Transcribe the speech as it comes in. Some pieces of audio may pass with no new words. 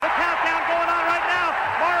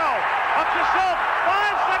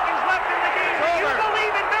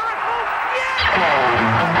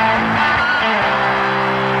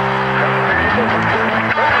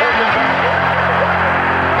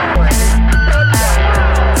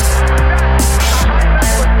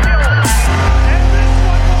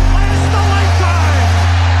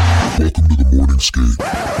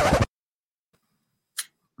skate.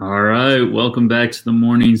 All right, welcome back to the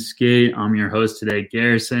morning skate. I'm your host today,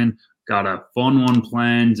 Garrison. Got a fun one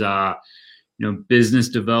planned. Business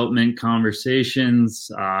development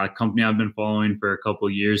conversations. Company I've been following for a couple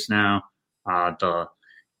years now. The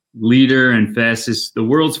leader and the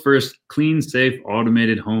world's first clean, safe,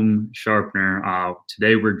 automated home sharpener.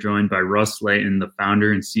 Today we're joined by Russ Layton, the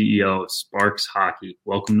founder and CEO of Sparx Hockey.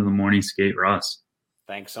 Welcome to the morning skate, Russ.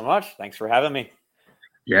 Thanks so much. Thanks for having me.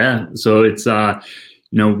 Yeah, so it's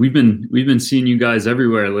we've been seeing you guys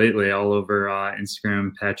everywhere lately, all over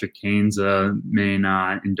Instagram. Patrick Kane's a main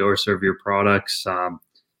endorser of your products.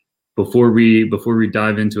 Before we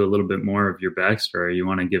dive into a little bit more of your backstory, you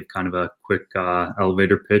want to give kind of a quick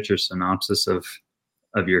elevator pitch or synopsis of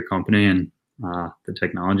your company and the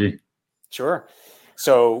technology? Sure.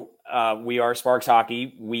 So we are Sparx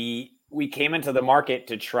Hockey. We came into the market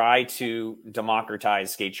to try to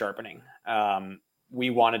democratize skate sharpening. We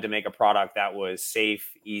wanted to make a product that was safe,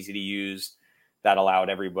 easy to use, that allowed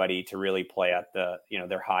everybody to really play at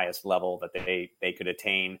their highest level that they could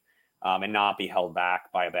attain, and not be held back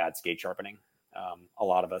by a bad skate sharpening. A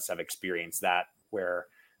lot of us have experienced that, where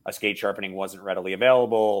a skate sharpening wasn't readily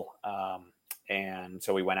available, and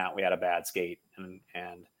so we went out, we had a bad skate,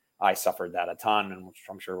 and I suffered that a ton, and which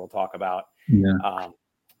I'm sure we'll talk about. Yeah.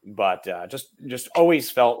 But just always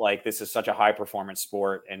felt like this is such a high performance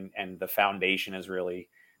sport, and the foundation is really,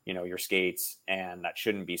 your skates, and that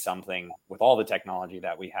shouldn't be something with all the technology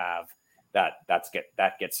that we have that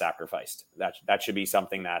gets sacrificed. That should be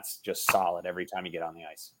something that's just solid every time you get on the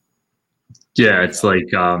ice. Yeah, it's like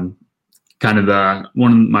kind of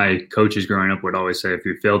one of my coaches growing up would always say, if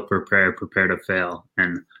you fail to prepare to fail.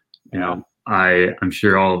 And I'm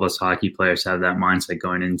sure all of us hockey players have that mindset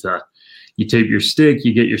going into. You tape your stick,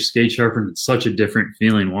 you get your skate sharpened. It's such a different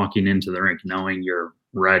feeling walking into the rink, knowing you're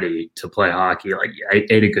ready to play hockey. Like, I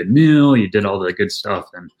ate a good meal, you did all the good stuff.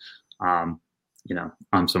 And,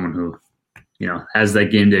 I'm someone who, has that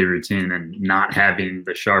game day routine, and not having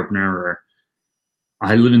the sharpener. Or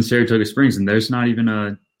I live in Saratoga Springs, and there's not even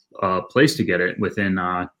a place to get it within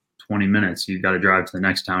 20 minutes. You got to drive to the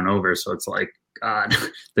next town over. So it's like, God,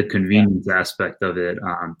 the convenience aspect of it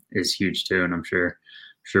is huge too. And I'm sure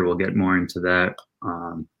we'll get more into that.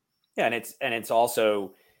 And it's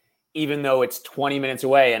also, even though it's 20 minutes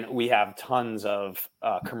away and we have tons of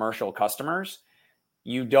commercial customers,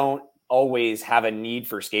 you don't always have a need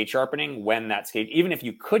for skate sharpening when that skate, even if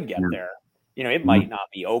you could get there, it might not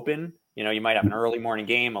be open. You might have an early morning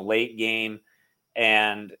game, a late game,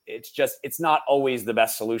 and it's not always the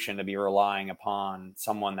best solution to be relying upon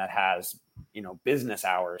someone that has, business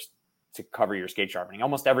hours to cover your skate sharpening.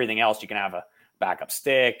 Almost everything else, you can have a backup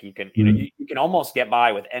stick. You can, you can almost get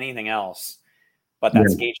by with anything else, but that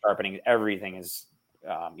skate sharpening, everything is,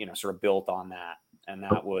 sort of built on that. And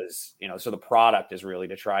that was, so the product is really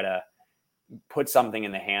to try to put something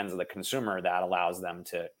in the hands of the consumer that allows them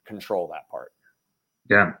to control that part.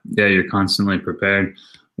 Yeah. You're constantly prepared.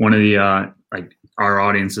 One of the, our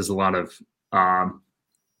audience is a lot of,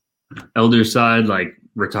 elder side, like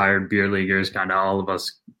retired beer leaguers, kind of all of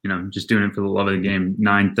us, just doing it for the love of the game.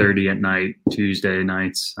 9:30 at night, Tuesday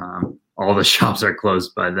nights, all the shops are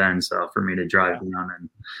closed by then. So for me to drive down,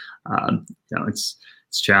 and it's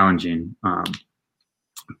challenging.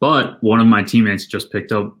 But one of my teammates just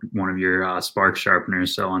picked up one of your Sparx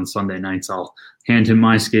sharpeners. So on Sunday nights, I'll hand him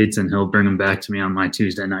my skates, and he'll bring them back to me on my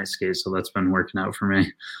Tuesday night skates. So that's been working out for me.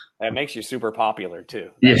 That makes you super popular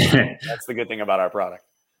too. That's the good thing about our product.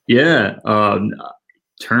 Yeah.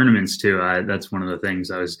 Tournaments too. That's one of the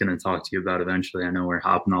things I was going to talk to you about eventually. I know we're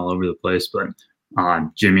hopping all over the place, but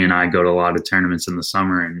Jimmy and I go to a lot of tournaments in the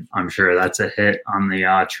summer, and I'm sure that's a hit on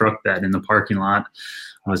the truck bed in the parking lot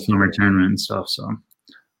of a summer tournament and stuff. So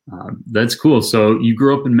that's cool. So you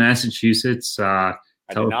grew up in Massachusetts. I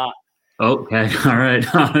did not. Okay. All right.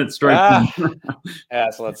 That's right.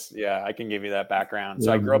 So I can give you that background.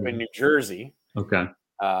 So I grew up in New Jersey. Okay.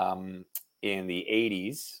 In the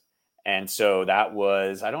 80s. And so that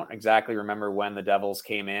was, I don't exactly remember when the Devils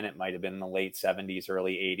came in. It might have been the late 70s,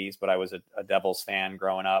 early 80s, but I was a Devils fan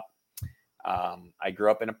growing up. I grew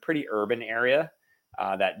up in a pretty urban area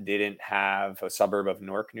that didn't have a suburb of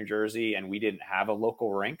Newark, New Jersey, and we didn't have a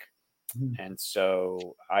local rink. And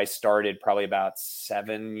so I started probably about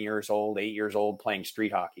 8 years old playing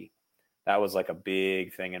street hockey. That was like a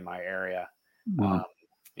big thing in my area. Wow.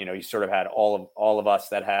 You sort of had all of us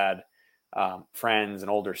that had friends and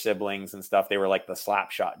older siblings and stuff. They were like the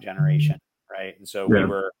slap shot generation, right? And so we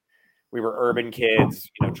were urban kids,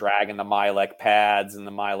 dragging the Milek pads and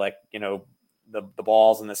the Milek, the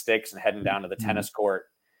balls and the sticks, and heading down to the tennis court.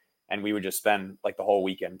 And we would just spend like the whole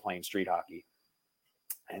weekend playing street hockey.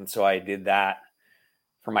 And so I did that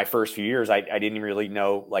for my first few years. I didn't really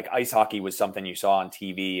know, like, ice hockey was something you saw on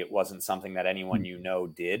TV. It wasn't something that anyone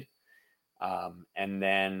did. And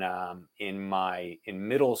then in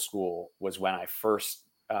middle school was when I first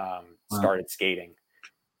started skating.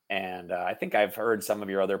 And I think I've heard some of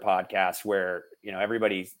your other podcasts where,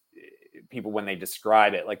 people, when they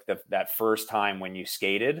describe it, like that first time when you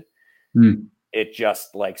skated, it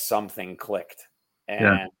just like something clicked.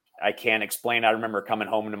 And I can't explain. I remember coming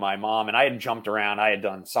home to my mom, and I had jumped around. I had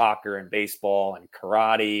done soccer and baseball and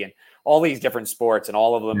karate and all these different sports, and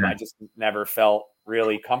all of them I just never felt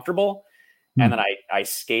really comfortable. And then I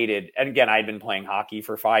skated. And again, I'd been playing hockey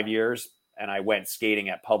for 5 years, and I went skating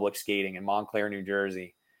at public skating in Montclair, New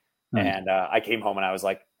Jersey. And I came home and I was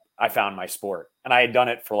like, I found my sport. And I had done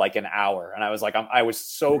it for like an hour. And I was like, I was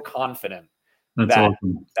so confident that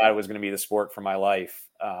it was going to be the sport for my life.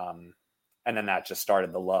 And then that just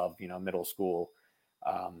started the love, middle school.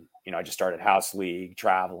 I just started house league,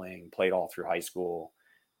 traveling, played all through high school.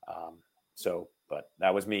 But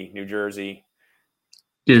that was me, New Jersey.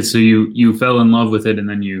 Yeah, so you fell in love with it, and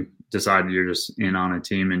then you decided you're just in on a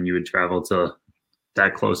team, and you would travel to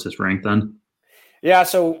that closest rink then? Yeah,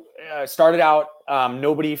 so started out,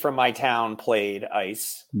 nobody from my town played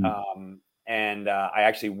ice. And I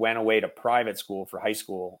actually went away to private school for high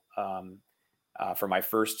school for my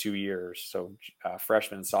first 2 years. So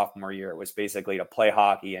freshman, sophomore year, it was basically to play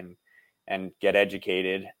hockey and get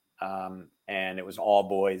educated. And it was all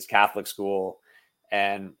boys Catholic school.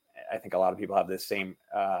 And I think a lot of people have this same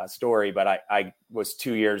story, but I was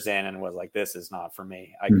 2 years in and was like, this is not for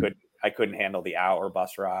me. I couldn't handle the hour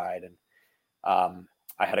bus ride. And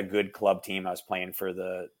I had a good club team. I was playing for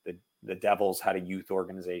the Devils, had a youth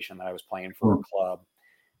organization that I was playing for a club.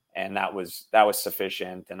 And that was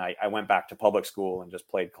sufficient. And I went back to public school and just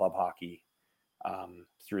played club hockey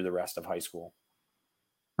through the rest of high school.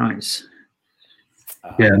 Nice.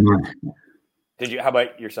 How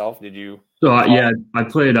about yourself? Did you? So I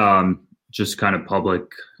played just kind of public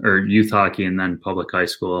or youth hockey, and then public high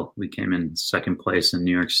school. We came in second place in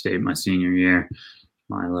New York State my senior year.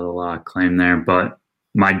 My little claim there. But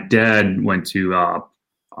my dad went to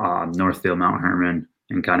Northfield Mount Herman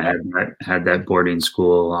and kind of had that boarding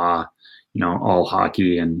school, all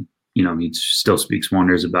hockey, and he still speaks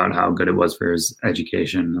wonders about how good it was for his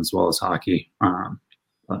education as well as hockey.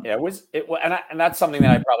 It was, and that's something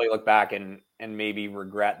that I probably look back and maybe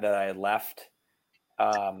regret that I had left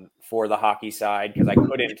for the hockey side, because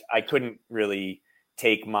I couldn't really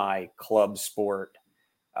take my club sport.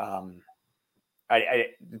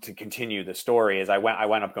 To continue the story, is I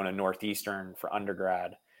went up going to Northeastern for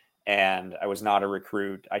undergrad, and I was not a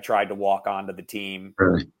recruit. I tried to walk onto the team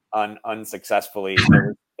unsuccessfully.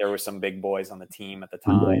 There were some big boys on the team at the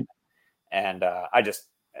time, and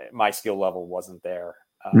my skill level wasn't there.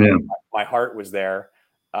 My heart was there,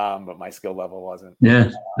 but my skill level wasn't.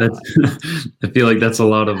 Yeah, I feel like that's a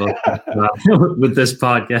lot of with this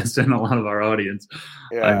podcast and a lot of our audience.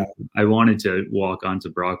 Yeah. I wanted to walk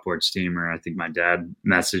onto Brockport's team, or I think my dad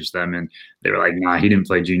messaged them, and they were like, "Nah, he didn't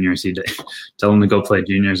play juniors. He did. Tell him to go play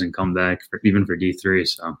juniors and come back even for D3."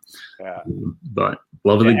 So, but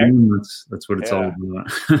love of the game. That's what it's all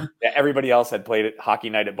about. Everybody else had played at Hockey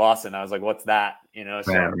Night at Boston. I was like, "What's that?"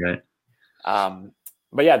 Right.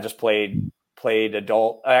 But yeah, just played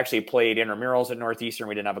adult. I actually played intramurals at Northeastern.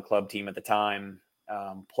 We didn't have a club team at the time.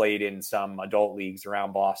 Played in some adult leagues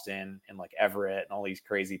around Boston and like Everett and all these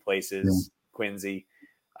crazy places, Quincy.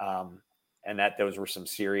 And those were some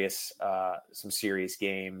serious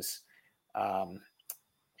games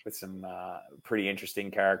with some pretty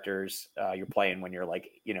interesting characters. You're playing when you're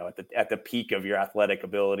like, at the peak of your athletic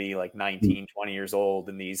ability, like 19, 20 years old,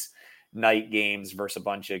 in these night games versus a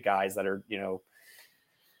bunch of guys that are,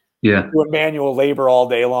 doing manual labor all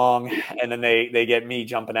day long. And then they get me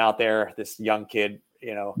jumping out there, this young kid,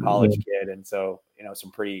 college kid. And so,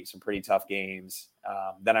 some pretty tough games.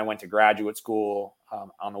 Then I went to graduate school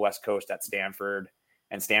on the West Coast at Stanford,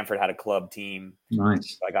 and Stanford had a club team.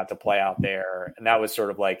 Nice. So I got to play out there. And that was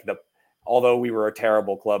sort of like although we were a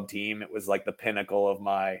terrible club team, it was like the pinnacle of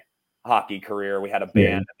my hockey career. We had a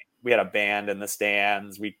band. Yeah. We had a band in the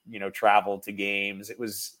stands. We, traveled to games. It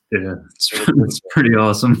was it's pretty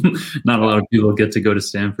awesome. Not a lot of people get to go to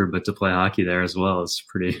Stanford, but to play hockey there as well. It's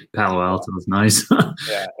pretty Palo Alto is nice.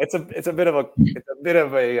 Yeah, it's a bit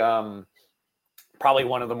of a probably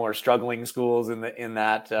one of the more struggling schools in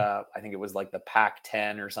that I think it was like the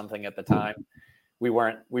Pac-10 or something at the time. We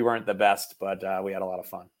weren't the best, but we had a lot of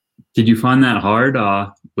fun. Did you find that hard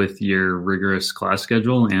with your rigorous class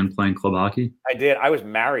schedule and playing club hockey? I did. I was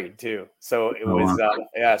married too. So it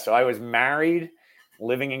was, so I was married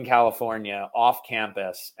living in California off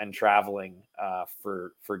campus and traveling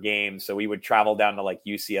for games. So we would travel down to like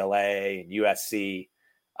UCLA and USC,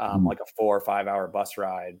 like a 4 or 5 hour bus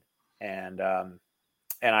ride. And I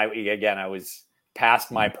was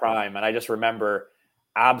past my prime. And I just remember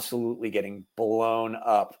absolutely getting blown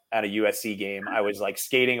up at a USC game. I was like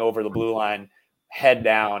skating over the blue line, head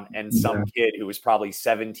down, and some kid who was probably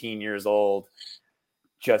 17 years old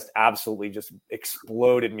just absolutely just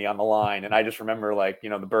exploded me on the line. And I just remember like,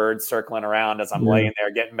 the birds circling around as I'm laying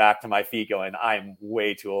there, getting back to my feet going, I'm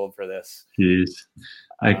way too old for this. Jeez.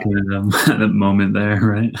 I could that moment there,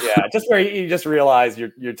 right? Yeah. Just where you just realize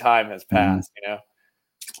your time has passed,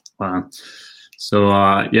 Wow. So,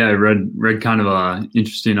 I read kind of a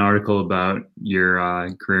interesting article about your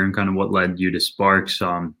career and kind of what led you to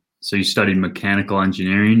Sparx. So you studied mechanical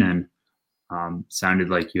engineering and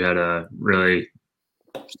sounded like you had a really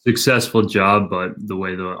successful job, but the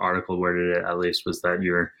way the article worded it, at least, was that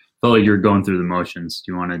felt like you were going through the motions.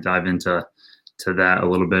 Do you want to dive into that a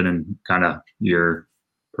little bit and kind of your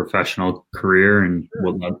professional career and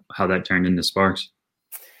how that turned into Sparx?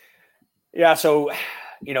 Yeah. So,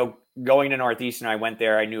 going to Northeastern, I went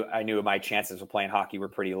there. I knew my chances of playing hockey were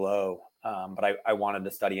pretty low, but I wanted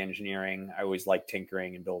to study engineering. I always liked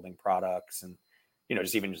tinkering and building products and,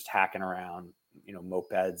 just hacking around,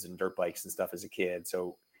 mopeds and dirt bikes and stuff as a kid.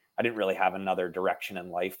 So I didn't really have another direction in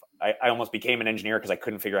life. I almost became an engineer because I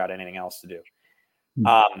couldn't figure out anything else to do.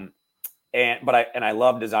 I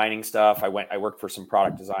love designing stuff. I worked for some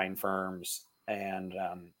product design firms and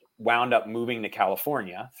wound up moving to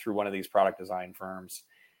California through one of these product design firms,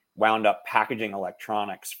 wound up packaging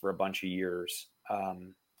electronics for a bunch of years.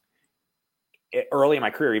 Early in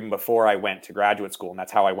my career, even before I went to graduate school, and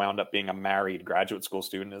that's how I wound up being a married graduate school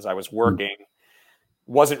student, as I was working,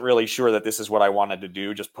 wasn't really sure that this is what I wanted to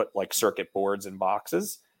do, just put like circuit boards in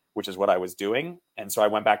boxes, which is what I was doing. And so I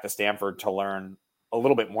went back to Stanford to learn a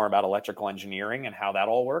little bit more about electrical engineering and how that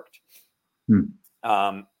all worked.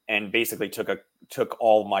 And basically took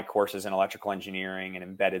all my courses in electrical engineering and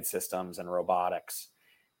embedded systems and robotics,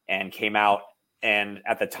 and came out. And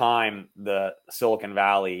at the time, the Silicon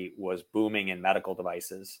Valley was booming in medical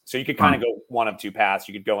devices. So you could kind of go one of two paths.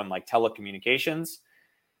 You could go in like telecommunications,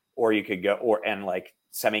 or you could go and like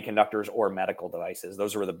semiconductors or medical devices.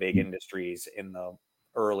 Those were the big industries in the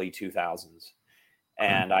early 2000s.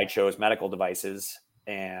 And I chose medical devices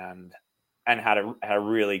and had a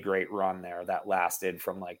really great run there that lasted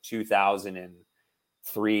from like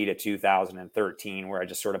 2003 to 2013, where I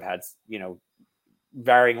just sort of had,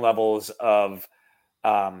 varying levels of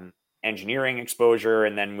engineering exposure,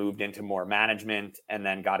 and then moved into more management, and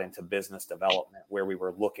then got into business development, where we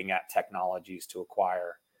were looking at technologies to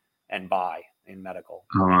acquire and buy in medical.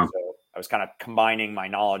 So I was kind of combining my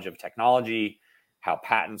knowledge of technology, how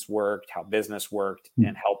patents worked, how business worked,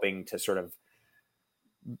 and helping to sort of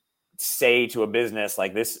say to a business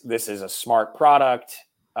like this is a smart product.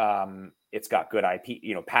 It's got good IP,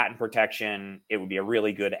 patent protection. It would be a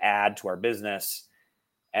really good add to our business.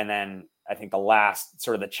 And then I think the last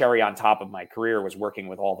sort of the cherry on top of my career was working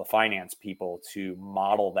with all the finance people to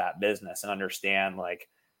model that business and understand like,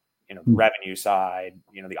 the revenue side,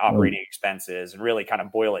 the operating expenses, and really kind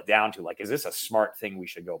of boil it down to like, is this a smart thing we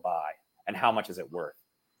should go buy? And how much is it worth?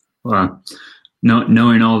 Wow.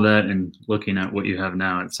 Knowing all that and looking at what you have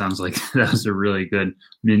now, it sounds like that was a really good,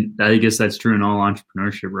 I guess that's true in all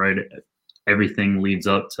entrepreneurship, right? Everything leads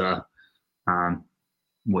up to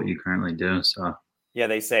what you currently do. So yeah,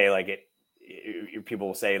 they say like people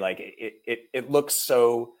will say like it looks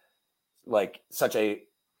so like such a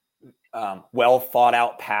well thought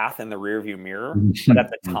out path in the rearview mirror, but at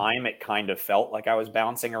the time it kind of felt like I was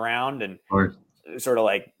bouncing around and sort of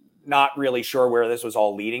like not really sure where this was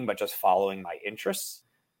all leading, but just following my interests.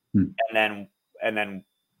 And then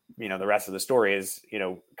the rest of the story is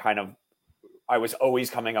kind of I was always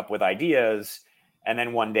coming up with ideas, and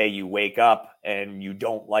then one day you wake up and you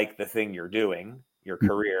don't like the thing you're doing, your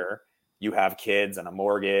career. You have kids and a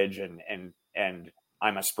mortgage, and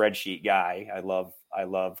I'm a spreadsheet guy. I love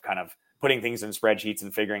kind of putting things in spreadsheets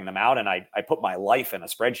and figuring them out. And I put my life in a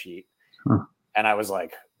spreadsheet, and I was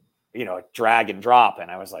like, drag and drop.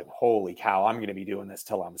 And I was like, holy cow, I'm going to be doing this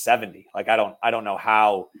till I'm 70. Like, I don't know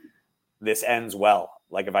how this ends well.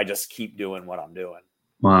 Like if I just keep doing what I'm doing.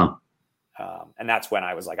 Wow. And that's when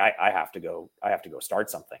I was like, I have to go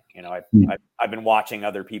start something. I've been watching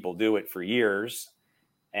other people do it for years,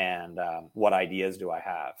 and what ideas do I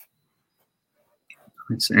have?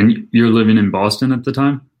 And you're living in Boston at the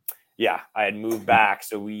time? Yeah, I had moved back.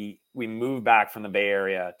 So we moved back from the Bay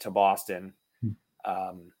Area to Boston.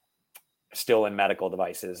 still in medical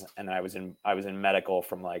devices. And then I was in medical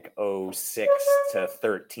from like 06 to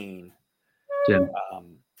 13. Yeah.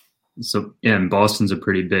 So yeah, and Boston's a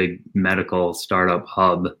pretty big medical startup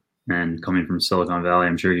hub, and coming from Silicon Valley,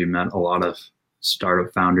 I'm sure you met a lot of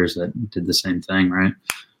startup founders that did the same thing, right?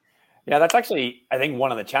 Yeah, that's actually, I think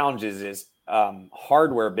one of the challenges is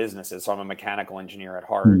hardware businesses. So I'm a mechanical engineer at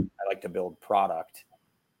heart. I like to build product.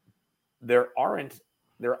 There aren't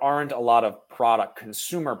a lot of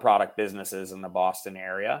consumer product businesses in the Boston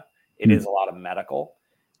area. It is a lot of medical.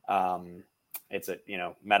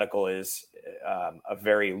 Medical is a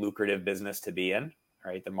very lucrative business to be in,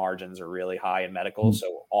 right? The margins are really high in medical.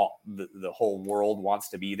 So the whole world wants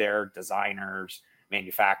to be there. Designers,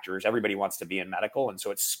 manufacturers, everybody wants to be in medical. And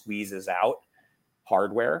so it squeezes out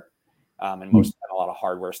hardware. And a lot of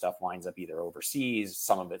hardware stuff winds up either overseas,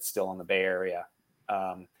 some of it's still in the Bay Area.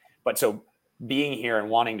 But so being here and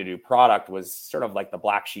wanting to do product was sort of like the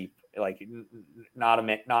black sheep. Like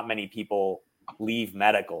not many people leave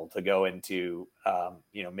medical to go into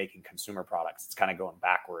making consumer products. It's kind of going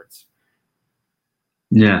backwards.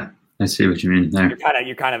 Yeah, I see what you mean there.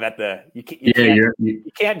 You're kind of at the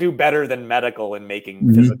you can't do better than medical in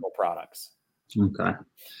making physical products. Okay.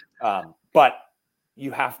 But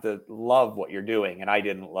you have to love what you're doing, and I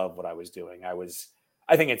didn't love what I was doing.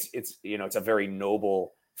 I think it's a very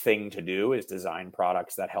noble thing to do, is design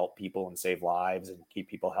products that help people and save lives and keep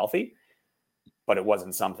people healthy. But it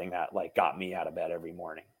wasn't something that like got me out of bed every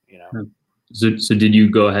morning, So did you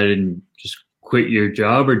go ahead and just quit your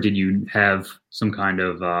job, or did you have some kind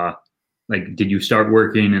of did you start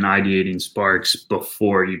working and ideating Sparx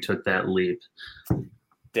before you took that leap?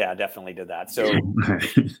 Yeah, definitely did that. So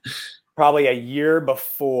probably a year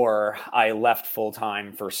before I left full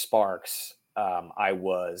time for Sparx,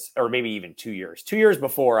 or maybe even 2 years. 2 years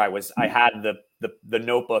before I had the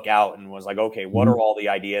notebook out and was like, okay, what are all the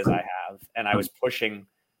ideas I have? And I was pushing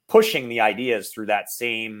the ideas through that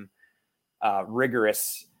same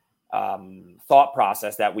rigorous thought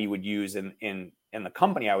process that we would use in the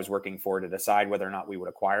company I was working for to decide whether or not we would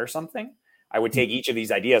acquire something. I would take each of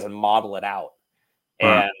these ideas and model it out.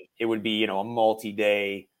 And it would be, a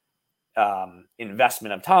multi-day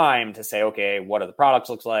investment of time to say, okay, what do the products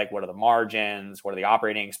look like? What are the margins? What are the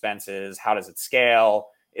operating expenses? How does it scale?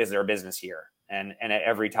 Is there a business here? And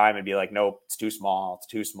every time it'd be like, nope, it's too small. It's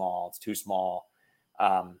too small. It's too small.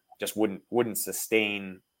 Just wouldn't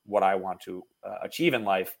sustain what I want to achieve in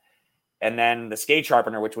life. And then the skate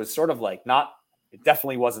sharpener, which was sort of like it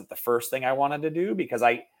definitely wasn't the first thing I wanted to do, because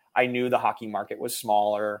I knew the hockey market was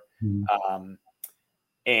smaller.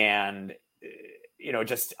 And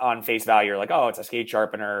just on face value, you're like, oh, it's a skate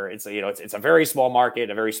sharpener. It's a very small market,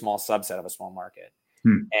 a very small subset of a small market.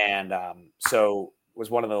 And so it was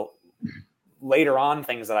one of the later on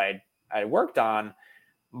things that I worked on,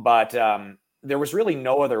 but there was really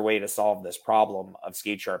no other way to solve this problem of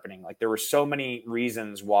skate sharpening. Like, there were so many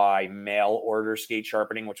reasons why mail order skate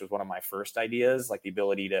sharpening, which was one of my first ideas, like the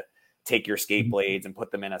ability to take your skate blades and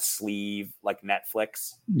put them in a sleeve, like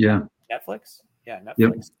Netflix. Yeah. Netflix. Netflix.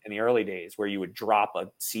 Yep. In the early days, where you would drop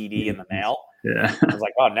a CD in the mail. Yeah. I was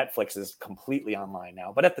like, oh, Netflix is completely online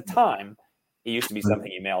now. But at the time, it used to be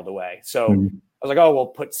something you mailed away. So I was like, oh, we'll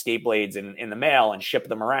put skate blades in the mail and ship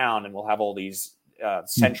them around, and we'll have all these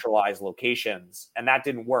centralized locations. And that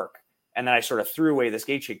didn't work. And then I sort of threw away the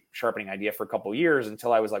skate sharpening idea for a couple of years,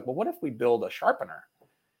 until I was like, well, what if we build a sharpener?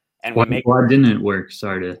 And why didn't it work?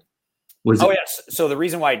 Yes. So the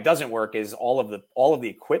reason why it doesn't work is all of the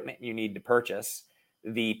equipment you need to purchase,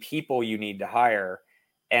 the people you need to hire,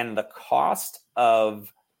 and the cost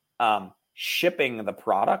of shipping the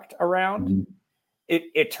product around.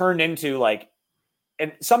 It turned into like,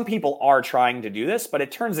 and some people are trying to do this, but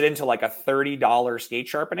it turns it into like a $30 skate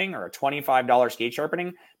sharpening or a $25 skate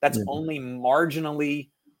sharpening. That's only marginally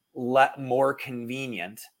more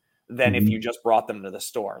convenient than if you just brought them to the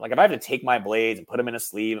store. Like, if I have to take my blades and put them in a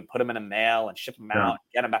sleeve and put them in a mail and ship them out and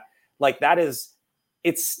get them back, like,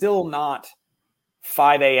 it's still not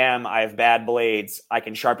 5 a.m. I have bad blades. I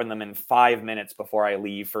can sharpen them in 5 minutes before I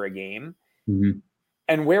leave for a game.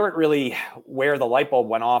 And where the light bulb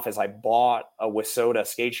went off is I bought a Wissota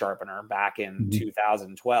skate sharpener back in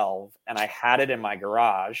 2012, and I had it in my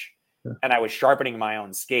garage, and I was sharpening my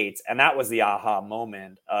own skates. And that was the aha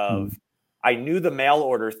moment of, I knew the mail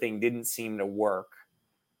order thing didn't seem to work.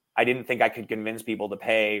 I didn't think I could convince people to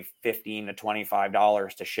pay $15 to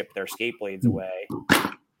 $25 to ship their skate blades away.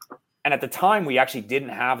 And at the time, we actually didn't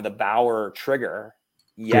have the Bauer trigger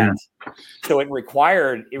yet. So it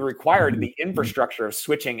required the infrastructure of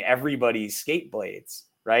switching everybody's skate blades,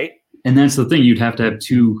 right? And that's the thing. You'd have to have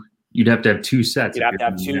two you'd have to have two sets. You'd have to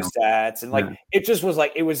have two sets. And like, it just was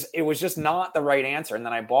like, it was just not the right answer. And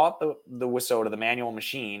then I bought the Wissota, the manual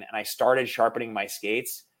machine, and I started sharpening my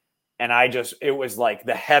skates. And it was like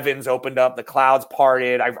the heavens opened up, the clouds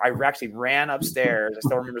parted. I actually ran upstairs. I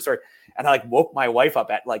still remember the story. And I like woke my wife up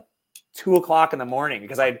at like 2:00 in the morning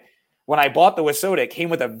because when I bought the Wissota, it came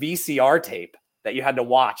with a VCR tape that you had to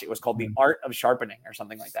watch. It was called The Art of Sharpening or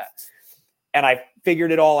something like that. And I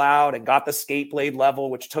figured it all out and got the skate blade level,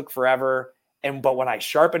 which took forever. But when I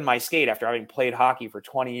sharpened my skate after having played hockey for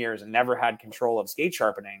 20 years and never had control of skate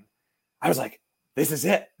sharpening, I was like, this is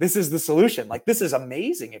it. This is the solution. Like, this is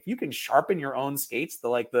amazing. If you can sharpen your own skates,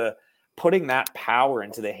 the putting that power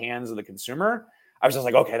into the hands of the consumer, I was just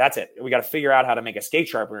like, okay, that's it. We got to figure out how to make a skate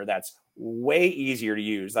sharpener that's way easier to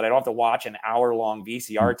use, that I don't have to watch an hour-long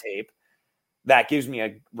VCR tape, that gives me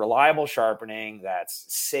a reliable sharpening that's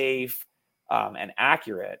safe and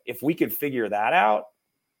accurate. If we could figure that out,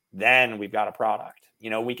 then we've got a product.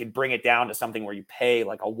 We could bring it down to something where you pay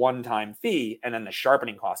like a one-time fee and then the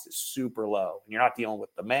sharpening cost is super low. And you're not dealing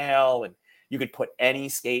with the mail, and you could put any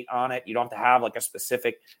skate on it. You don't have to have like a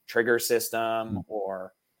specific trigger system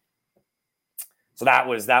So that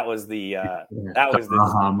was the aha moment. That was the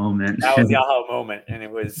aha moment. And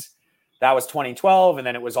that was 2012. And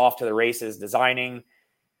then it was off to the races designing.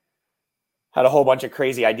 Had a whole bunch of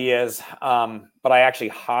crazy ideas. But I actually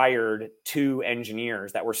hired 2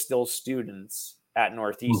 engineers that were still students at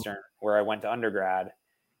Northeastern, where I went to undergrad.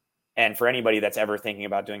 And for anybody that's ever thinking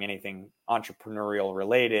about doing anything entrepreneurial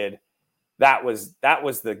related, that was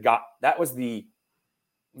the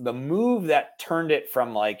move that turned it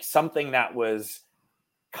from like something that was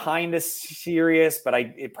kind of serious, but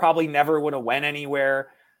it probably never would have went anywhere.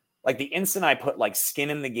 Like the instant I put like skin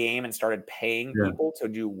in the game and started paying people to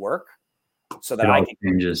do work so that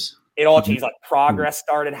it all changed. Like progress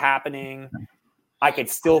started happening. I could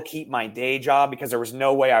still keep my day job because there was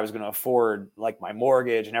no way I was going to afford like my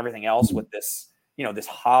mortgage and everything else with this, this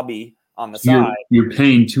hobby on the side. You're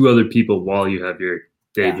paying 2 other people while you have your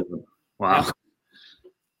day job. Wow.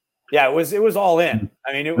 Yeah, it was all in.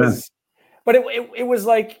 I mean, it was, but it was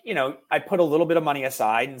like, I put a little bit of money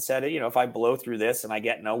aside and said, if I blow through this and I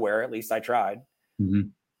get nowhere, at least I tried. Mm-hmm.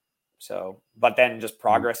 So, but then just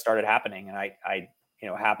progress started happening, and I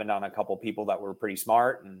happened on a couple of people that were pretty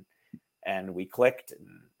smart, and we clicked,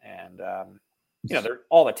 and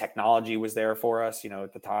all the technology was there for us.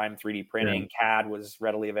 At the time, 3D printing, CAD was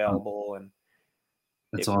readily available, and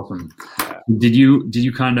that's awesome. Did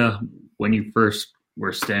you kind of, when you first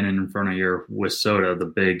were standing in front of your Wissota, the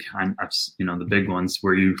big ones,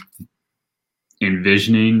 were you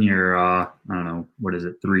envisioning your I don't know, what is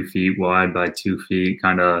it, 3 feet wide by 2 feet,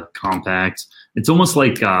 kind of compact? It's almost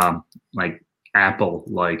like Apple,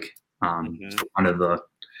 kind of the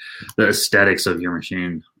aesthetics of your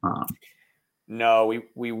machine. No,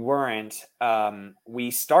 we weren't. I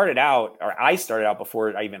started out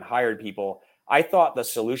before I even hired people. I thought the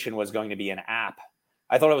solution was going to be an app.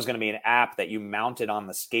 I thought it was going to be an app that you mounted on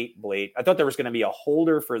the skate blade. I thought there was going to be a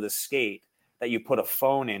holder for the skate that you put a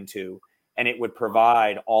phone into, and it would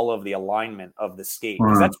provide all of the alignment of the skate.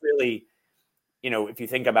 Because that's really, if you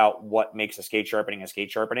think about what makes a skate sharpening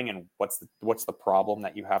and what's the problem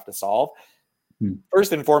that you have to solve.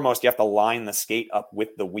 First and foremost, you have to line the skate up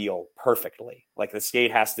with the wheel perfectly. Like the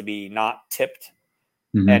skate has to be not tipped,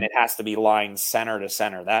 and it has to be lined center to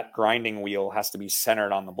center. That grinding wheel has to be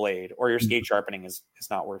centered on the blade, or your skate sharpening is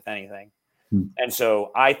not worth anything. And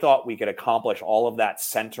so I thought we could accomplish all of that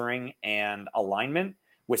centering and alignment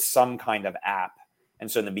with some kind of app.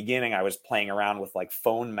 And so in the beginning, I was playing around with like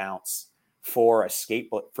phone mounts for a skate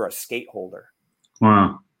holder.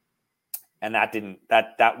 Wow. And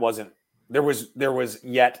that wasn't, there was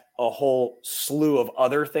yet a whole slew of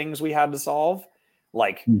other things we had to solve,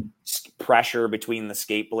 like pressure between the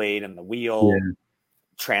skate blade and the wheel,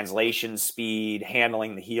 translation speed,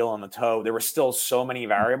 handling the heel and the toe. There were still so many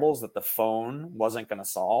variables that the phone wasn't going to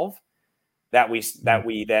solve, that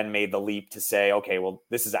we then made the leap to say, okay, well,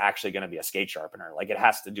 this is actually going to be a skate sharpener. Like it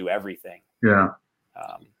has to do everything. Yeah.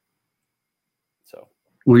 So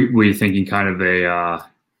were you thinking kind of a,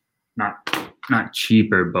 not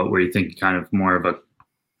cheaper, but were you thinking kind of more of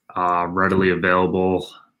a readily available,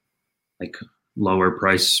 like lower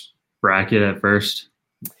price bracket at first?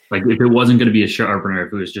 Like if it wasn't going to be a sharpener,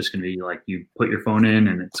 if it was just going to be like you put your phone in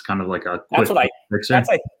and it's kind of like a quick fixer.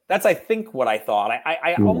 That's I think what I thought.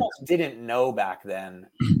 I almost didn't know back then.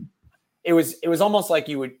 It was almost like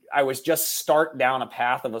I was just start down a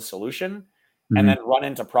path of a solution and then run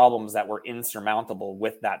into problems that were insurmountable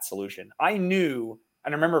with that solution. I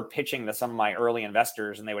remember pitching to some of my early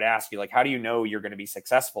investors, and they would ask you, like, how do you know you're going to be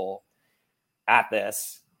successful at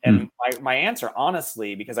this? And my answer,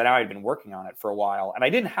 honestly, because I know I'd been working on it for a while and I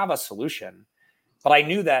didn't have a solution, but I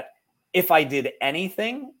knew that if I did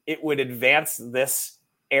anything, it would advance this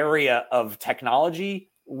area of technology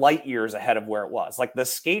light years ahead of where it was. Like the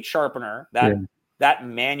skate sharpener, that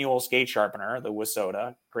manual skate sharpener, the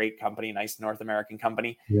Wasoda, great company, nice North American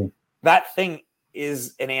company. Yeah. That thing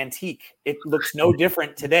is an antique. It looks no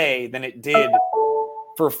different today than it did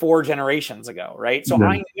for 4 generations ago, right? So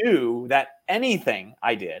I knew that anything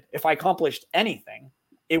I did, if I accomplished anything,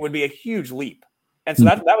 it would be a huge leap. And so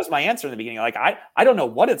that was my answer in the beginning. Like, I don't know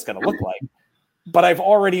what it's going to look like, but I've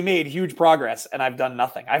already made huge progress and I've done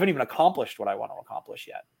nothing. I haven't even accomplished what I want to accomplish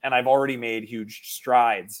yet. And I've already made huge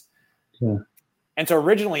strides. Yeah. And so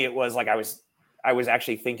originally it was like, I was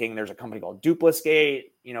actually thinking there's a company called Dupliskate,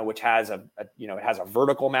 which has it has a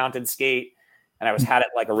vertical mounted skate. And I had it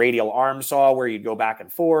like a radial arm saw where you'd go back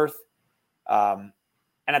and forth. And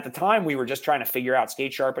at the time we were just trying to figure out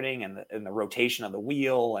skate sharpening and the rotation of the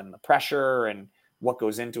wheel and the pressure and what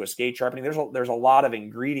goes into a skate sharpening. There's a lot of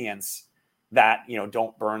ingredients that,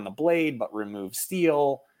 don't burn the blade, but remove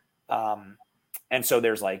steel. And so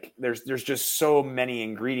there's just so many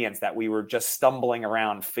ingredients that we were just stumbling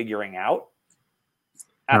around figuring out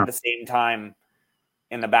at the same time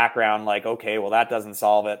in the background, like, okay, well, that doesn't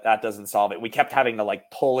solve it. That doesn't solve it. We kept having to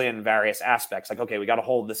like pull in various aspects. Like, okay, we got to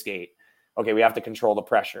hold the skate. Okay, we have to control the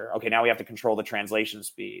pressure. Okay, now we have to control the translation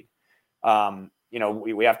speed. We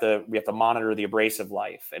have to monitor the abrasive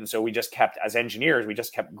life. And so we just kept, as engineers, we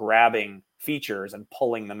just kept grabbing features and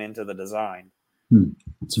pulling them into the design.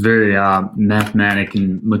 It's a very mathematic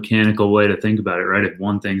and mechanical way to think about it, right? If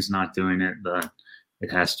one thing's not doing it,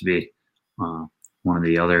 it has to be one of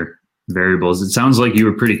the other variables. It sounds like you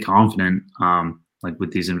were pretty confident, like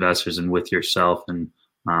with these investors and with yourself, and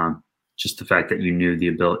just the fact that you knew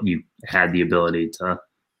you had the ability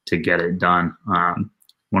to get it done.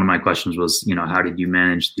 One of my questions was, how did you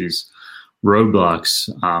manage these roadblocks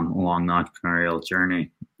along the entrepreneurial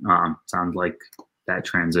journey? Sounds like that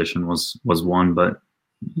transition was one, but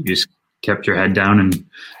you just kept your head down and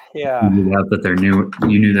figured out that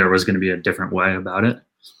you knew there was going to be a different way about it.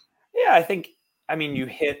 Yeah, you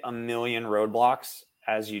hit a million roadblocks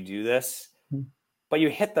as you do this, but you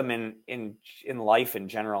hit them in life in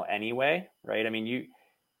general anyway, right? I mean,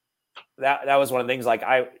 that was one of the things. Like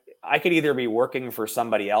I could either be working for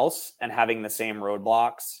somebody else and having the same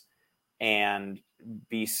roadblocks and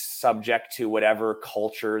be subject to whatever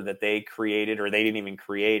culture that they created or they didn't even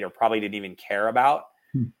create or probably didn't even care about.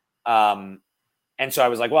 And so I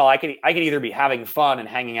was like, well, I could either be having fun and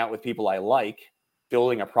hanging out with people I like,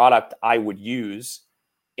 building a product I would use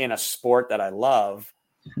in a sport that I love,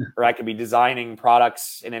 or I could be designing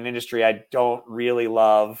products in an industry I don't really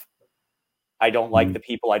love. I don't like the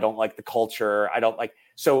people. I don't like the culture.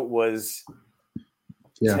 So it was,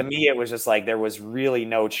 to me, it was just like, there was really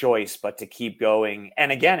no choice but to keep going.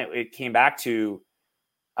 And again, it came back to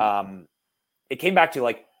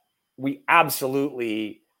like, we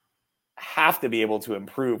absolutely have to be able to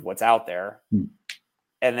improve what's out there.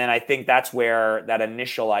 And then I think that's where that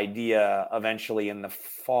initial idea, eventually in the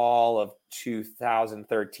fall of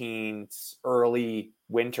 2013, early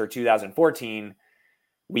winter 2014,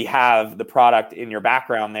 we have the product in your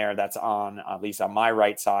background there that's on, at least on my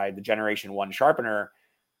right side, the Generation 1 sharpener.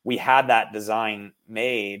 We had that design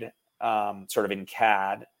made sort of in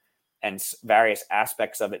CAD and various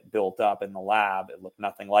aspects of it built up in the lab. It looked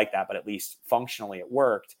nothing like that, but at least functionally it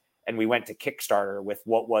worked. And we went to Kickstarter with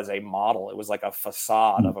what was a model. It was like a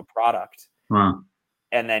facade of a product. Wow.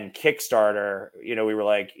 And then Kickstarter, we were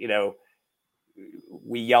like,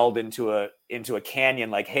 we yelled into a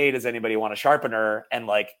canyon, like, hey, does anybody want a sharpener? And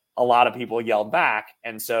like a lot of people yelled back.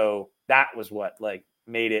 And so that was what like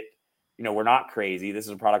made it, we're not crazy. This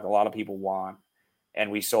is a product a lot of people want.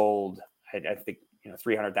 And we sold, I think,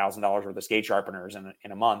 $300,000 worth of skate sharpeners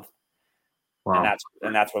in a month. Wow.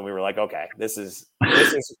 And that's when we were like, okay, this is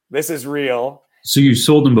real. So you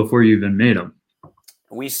sold them before you even made them?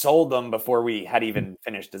 We sold them before we had even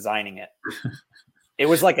finished designing it. It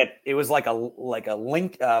was like a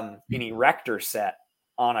link, an erector set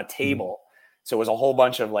on a table. So it was a whole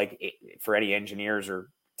bunch of like, for any engineers or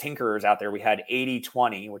tinkerers out there, we had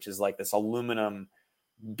 80/20, which is like this aluminum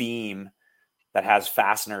beam that has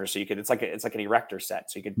fasteners. So it's like an erector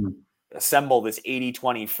set. So you could assemble this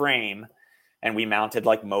 80/20 frame. And we mounted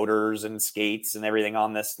like motors and skates and everything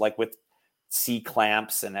on this, like with C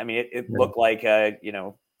clamps. And I mean, it looked like it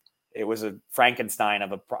was a Frankenstein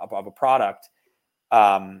of a product.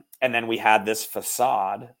 And then we had this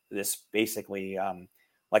facade, this basically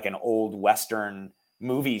like an old Western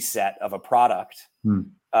movie set of a product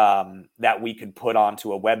that we could put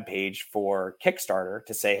onto a web page for Kickstarter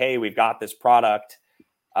to say, hey, we've got this product.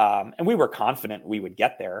 And we were confident we would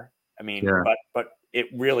get there. I mean, but it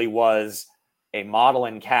really was a model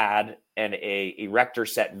in CAD and a erector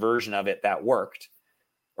set version of it that worked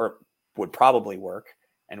or would probably work.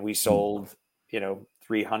 And we sold,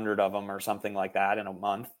 300 of them or something like that in a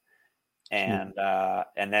month. And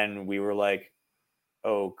then we were like,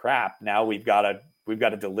 oh crap, now we've got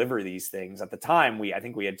to deliver these things. At the time, I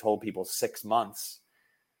think we had told people 6 months,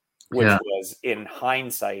 which was in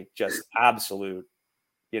hindsight, just absolute,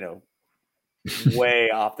 way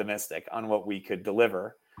optimistic on what we could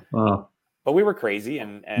deliver. Wow. But we were crazy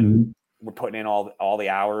and we're putting in all the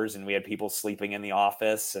hours, and we had people sleeping in the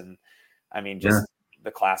office. And I mean, just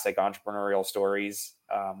the classic entrepreneurial stories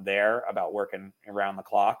there about working around the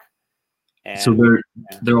clock. And so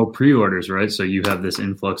they're all pre-orders, right? So you have this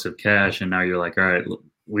influx of cash, and now you're like, all right,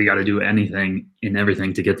 we got to do anything and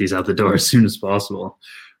everything to get these out the door as soon as possible,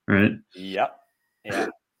 right? Yep.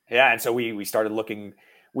 Yeah. And so we started looking.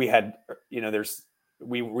 We had,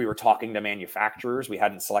 we were talking to manufacturers. We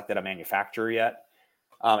hadn't selected a manufacturer yet,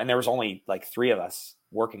 and there was only like 3 of us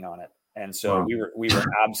working on it, and so we were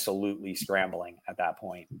absolutely scrambling at that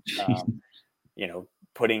point.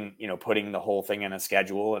 Putting the whole thing in a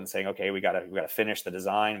schedule and saying, okay, we got to finish the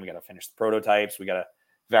design, we got to finish the prototypes, we got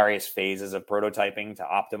various phases of prototyping to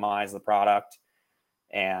optimize the product,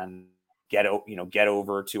 and get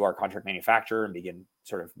over to our contract manufacturer and begin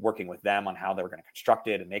sort of working with them on how they were going to construct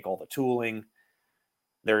it and make all the tooling.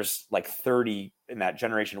 There's like 30 in that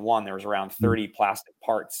generation 1. There was around 30 plastic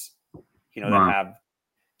parts, that have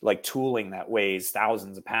like tooling that weighs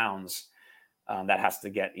thousands of pounds. That has to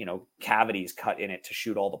get, cavities cut in it to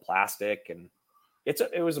shoot all the plastic. And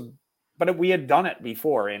but we had done it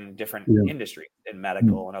before in different industries, in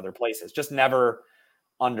medical and other places, just never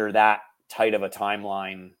under that tight of a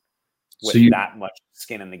timeline with that much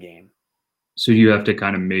skin in the game. So you have to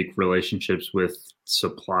kind of make relationships with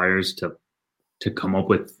suppliers to come up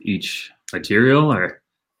with each material, or?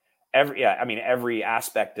 Every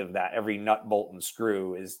aspect of that, every nut, bolt, and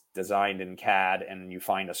screw is designed in CAD, and you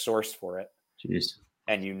find a source for it. Jeez.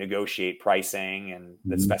 And you negotiate pricing and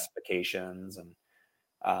the specifications,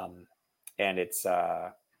 and it's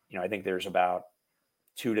I think there's about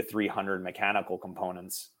 200 to 300 mechanical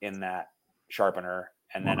components in that sharpener,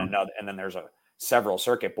 and then then there's several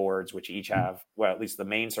circuit boards which each have, well, at least the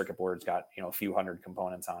main circuit board's got a few hundred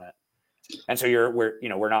components on it. And so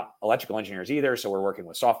we're not electrical engineers either, so we're working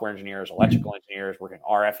with software engineers, electrical engineers, working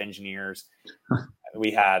RF engineers.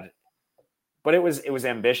 But it was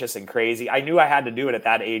ambitious and crazy. I knew I had to do it at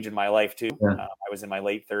that age in my life too. I was in my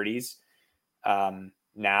late 30s.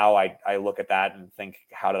 Now I look at that and think,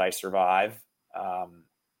 how did I survive?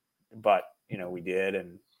 But we did,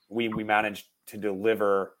 and we managed to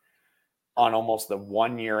deliver on almost the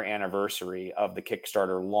 1-year anniversary of the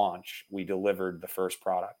Kickstarter launch. We delivered the first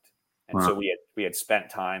product, and so we had spent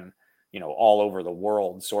time, all over the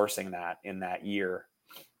world sourcing that in that year.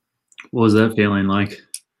 What was that feeling like?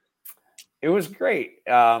 It was great.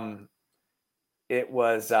 It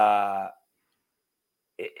was a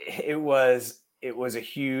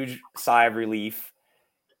huge sigh of relief.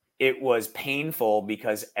 It was painful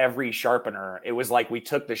because every sharpener, it was like we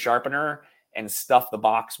took the sharpener and stuffed the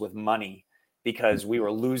box with money, because we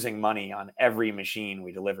were losing money on every machine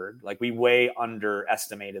we delivered. Like, we way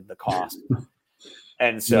underestimated the cost.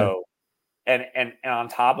 And so, and on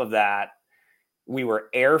top of that, we were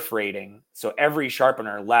air freighting. So every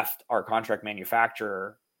sharpener left our contract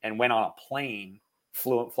manufacturer and went on a plane,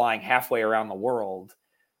 flying halfway around the world,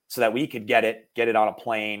 so that we could get it on a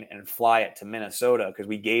plane and fly it to Minnesota, because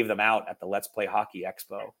we gave them out at the Let's Play Hockey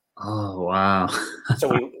Expo. Oh, wow.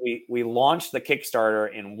 So we launched the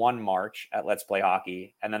Kickstarter in 1 March at Let's Play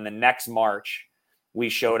Hockey. And then the next March, we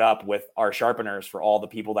showed up with our sharpeners for all the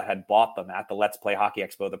people that had bought them at the Let's Play Hockey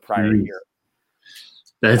Expo the prior year.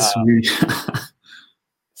 That's weird.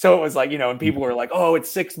 So it was like, and people were like, oh,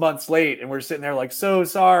 it's 6 months late. And we're sitting there like, so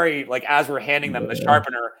sorry. Like, as we're handing them the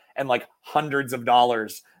sharpener and like hundreds of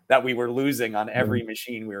dollars that we were losing on every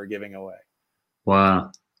machine we were giving away.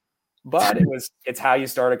 Wow. But it's how you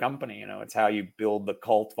start a company, it's how you build the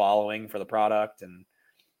cult following for the product. And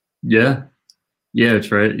yeah,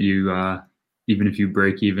 that's right. You, even if you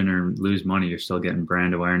break even or lose money, you're still getting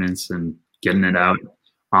brand awareness and getting it out.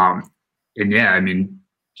 And yeah, I mean,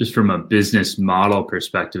 just from a business model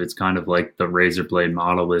perspective, it's kind of like the razor blade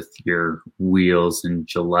model with your wheels and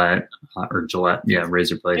Gillette,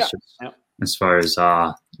 razor blades. Yeah. As far as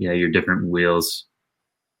your different wheels,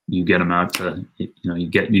 you get them out to, you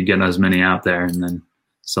get as many out there, and then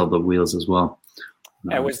sell the wheels as well.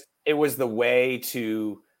 It it was the way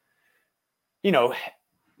to, you know,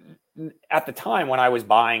 at the time when I was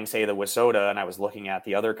buying, say, the Wasota, and I was looking at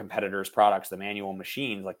the other competitors' products, the manual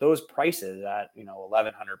machines, like those prices at, $1,100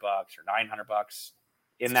 or $900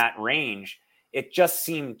 in that range, it just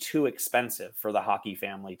seemed too expensive for the hockey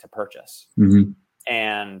family to purchase. Mm-hmm.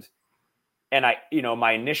 And I,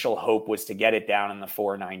 my initial hope was to get it down in the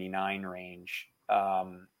 $499 range.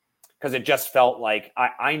 Because it just felt like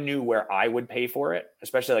I knew where I would pay for it,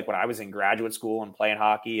 especially like when I was in graduate school and playing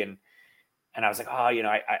hockey. And I was like,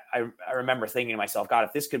 I remember thinking to myself, God,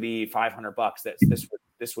 if this could be $500,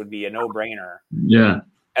 this would be a no brainer. Yeah.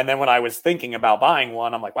 And then when I was thinking about buying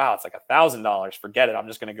one, I'm like, wow, it's like $1,000. Forget it. I'm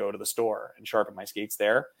just going to go to the store and sharpen my skates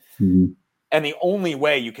there. Mm-hmm. And the only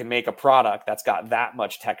way you can make a product that's got that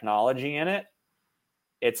much technology in it,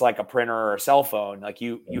 it's like a printer or a cell phone. Like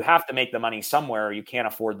you have to make the money somewhere, or you can't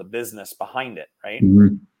afford the business behind it. Right.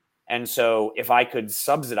 Mm-hmm. And so if I could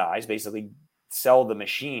subsidize, basically sell the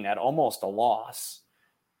machine at almost a loss,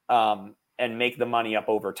 and make the money up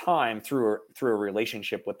over time through a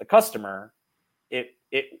relationship with the customer,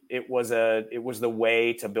 it was the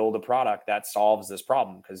way to build a product that solves this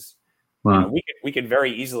problem. Because we could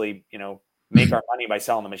very easily, make our money by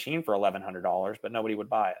selling the machine for $1,100, but nobody would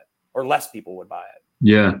buy it, or less people would buy it.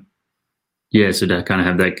 Yeah. Yeah. So to kind of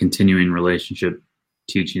have that continuing relationship,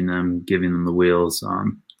 teaching them, giving them the wheels.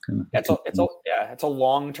 It's a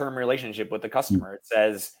long-term relationship with the customer. It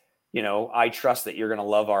says, I trust that you're going to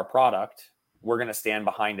love our product. We're going to stand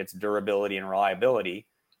behind its durability and reliability.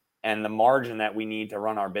 And the margin that we need to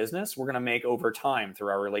run our business, we're going to make over time through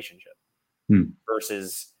our relationship,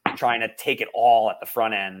 versus trying to take it all at the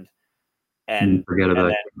front end and forget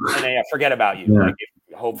about you. Yeah. Like,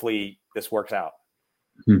 hopefully this works out.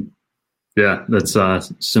 Yeah, that's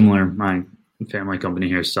similar. My family company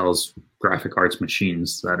here sells graphic arts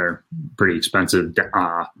machines that are pretty expensive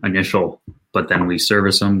initial, but then we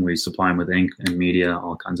service them, we supply them with ink and media,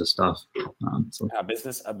 all kinds of stuff. A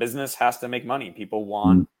business has to make money. People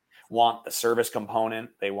want the service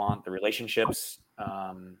component, they want the relationships,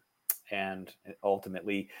 and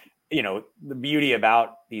ultimately, the beauty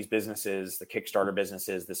about these businesses, the Kickstarter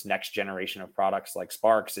businesses, this next generation of products like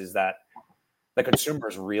Sparx, is that the consumer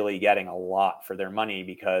is really getting a lot for their money,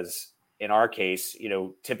 because in our case,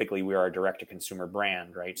 typically we are a direct to consumer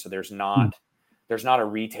brand, right? So there's not a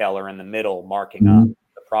retailer in the middle marking up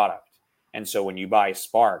the product. And so when you buy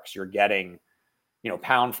Sparx, you're getting,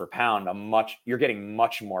 pound for pound, you're getting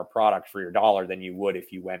much more product for your dollar than you would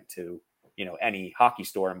if you went to, any hockey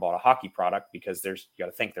store and bought a hockey product, because you got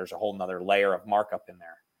to think there's a whole nother layer of markup in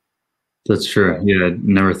there. That's true. So, yeah.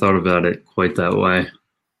 Never thought about it quite that way.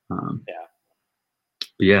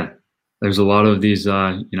 But yeah, there's a lot of these,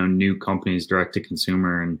 new companies direct to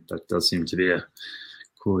consumer, and that does seem to be a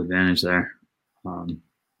cool advantage there.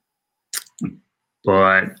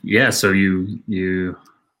 But yeah, so you do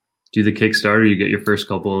the Kickstarter, you get your first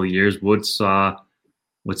couple of years.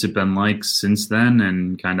 What's it been like since then,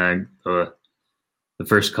 and kind of the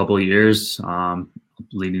first couple of years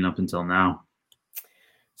leading up until now?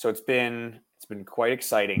 So it's been quite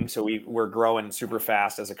exciting. So we're growing super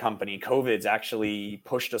fast as a company. COVID's actually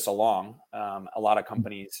pushed us along. A lot of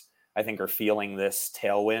companies, I think, are feeling this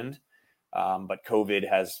tailwind. But COVID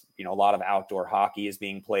has, a lot of outdoor hockey is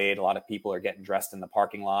being played. A lot of people are getting dressed in the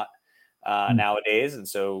parking lot nowadays. And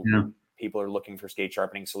so people are looking for skate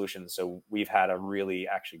sharpening solutions. So we've had a really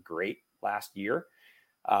actually great last year,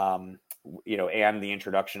 and the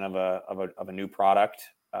introduction of a new product,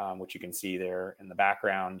 which you can see there in the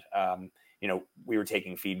background. We were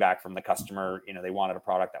taking feedback from the customer. They wanted a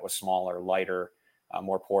product that was smaller, lighter,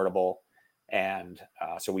 more portable. And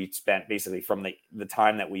so we spent basically from the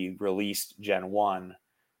time that we released Gen 1,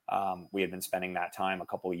 we had been spending that time, a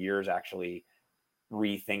couple of years actually,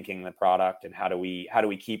 rethinking the product and how do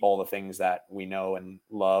we keep all the things that we know and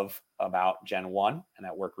love about Gen 1 and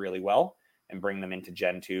that work really well, and bring them into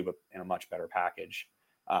Gen 2, but in a much better package.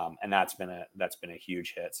 And that's been a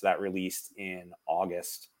huge hit. So that released in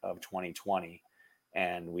August of 2020,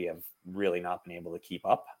 and we have really not been able to keep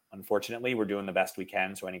up. Unfortunately, we're doing the best we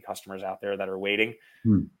can. So any customers out there that are waiting,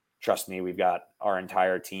 trust me, we've got our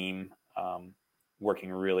entire team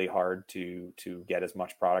working really hard to get as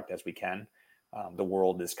much product as we can. The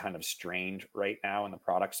world is kind of strained right now in the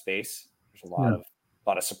product space. There's a lot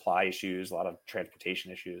of supply issues, a lot of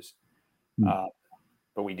transportation issues.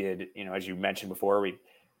 But we did, as you mentioned before, we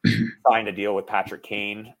signed a deal with Patrick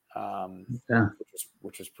Kane,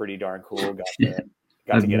 which was pretty darn cool. Got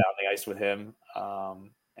to get out on the ice with him.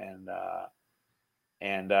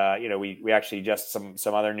 We actually just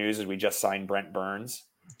some other news is we just signed Brent Burns.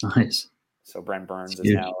 Nice. So Brent Burns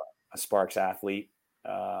is now a Sparx athlete.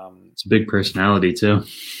 It's a big personality too.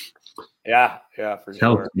 Yeah, for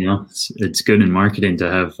sure. It's good in marketing to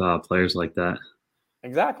have players like that.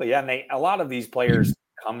 Exactly. Yeah, and a lot of these players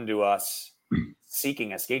come to us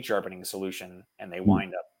seeking a skate sharpening solution, and it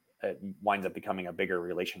winds up becoming a bigger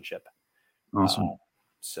relationship. Awesome.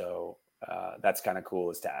 So that's kind of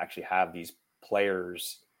cool, is to actually have these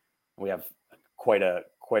players. We have quite a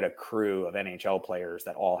crew of NHL players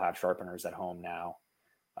that all have sharpeners at home now,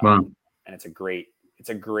 Wow. and it's a great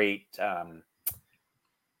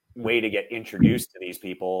way to get introduced to these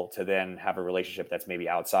people, to then have a relationship that's maybe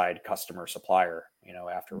outside customer supplier,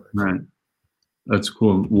 afterwards. Right. That's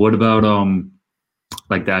cool. What about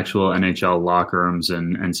like the actual NHL locker rooms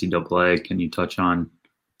and NCAA? Can you touch on?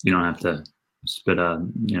 You don't have to spit a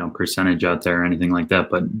percentage out there or anything like that,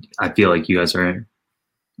 but I feel like you guys are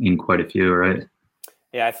in quite a few, right?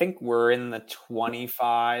 Yeah, I think we're in the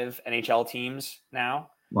 25 NHL teams now.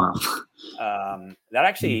 Wow. That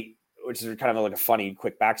actually, which is kind of like a funny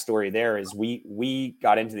quick backstory there, is we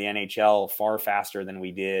got into the NHL far faster than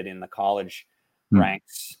we did in the college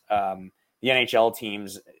ranks. The NHL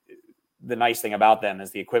teams, the nice thing about them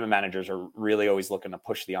is the equipment managers are really always looking to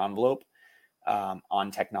push the envelope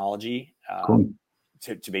on technology, Cool.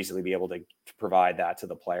 to basically be able to provide that to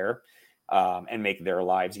the player, and make their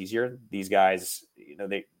lives easier. These guys,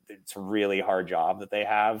 it's a really hard job that they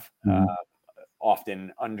have.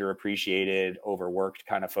 Often underappreciated, overworked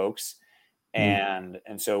kind of folks. And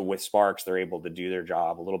so with Sparx, they're able to do their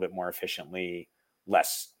job a little bit more efficiently,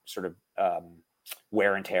 less sort of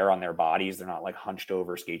wear and tear on their bodies. They're not like hunched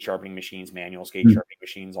over skate sharpening machines, manual skate sharpening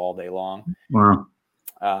machines all day long. Wow.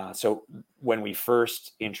 So when we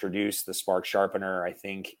first introduced the Sparx sharpener, I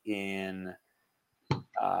think in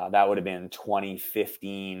that would have been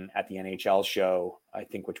 2015 at the NHL show, I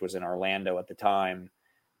think, which was in Orlando at the time.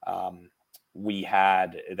 We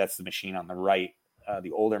had, that's the machine on the right,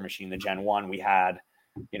 the older machine, the Gen 1, we had,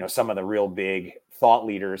 some of the real big thought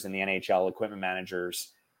leaders in the NHL, equipment managers,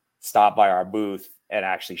 stop by our booth and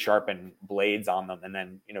actually sharpen blades on them, and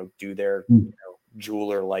then, do their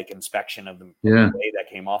jeweler-like inspection of the blade that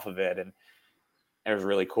came off of it. And it was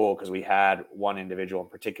really cool because we had one individual in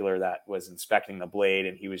particular that was inspecting the blade,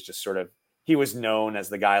 and he was just he was known as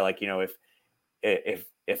the guy, like,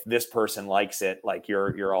 if this person likes it, like,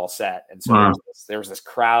 you're all set. And so there was this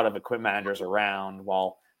crowd of equipment managers around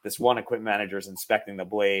while this one equipment manager is inspecting the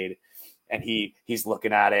blade, and he's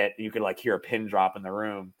looking at it. You could like hear a pin drop in the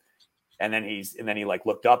room. And then he like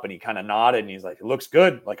looked up and he kind of nodded and he's like, it looks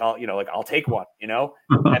good. Like, I'll take one, and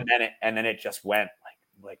then it just went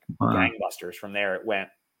like gangbusters from there. It went,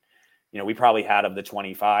 we probably had, of the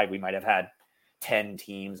 25, we might've had 10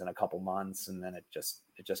 teams in a couple months. And then it just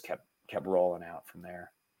kept rolling out from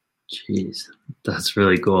there. Jeez, that's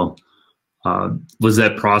really cool. Was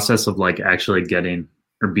that process of like actually getting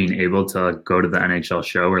or being able to go to the NHL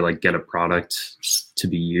show or like get a product to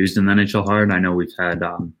be used in the NHL hard? I know we've had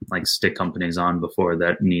like stick companies on before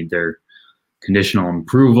that need their conditional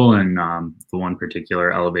approval, and the one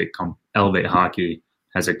particular Elevate Hockey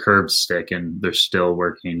has a curved stick, and they're still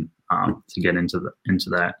working to get into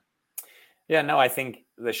that. Yeah, no, I think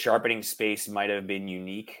the sharpening space might have been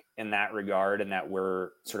unique in that regard, and that we're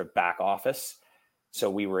sort of back office.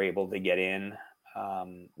 So we were able to get in.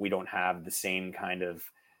 We don't have the same kind of,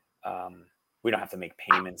 we don't have to make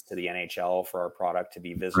payments to the NHL for our product to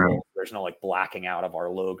be visible. Right. There's no like blacking out of our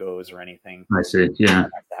logos or anything. I see. Yeah.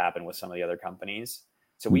 That has to happen with some of the other companies.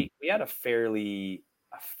 So we had a fairly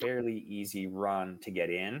easy run to get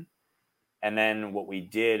in. And then what we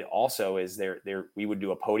did also is we would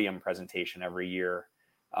do a podium presentation every year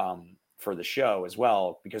for the show as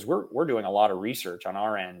well, because we're doing a lot of research on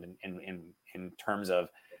our end in terms of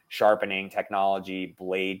sharpening technology,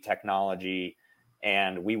 blade technology,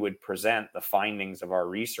 and we would present the findings of our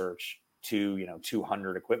research to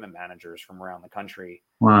 200 equipment managers from around the country.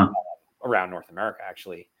 Wow. Around North America,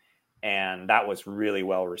 actually. And that was really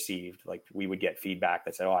well received. Like, we would get feedback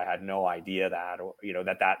that said, "Oh, I had no idea that," or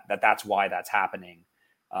that's why that's happening.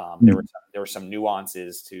 There were some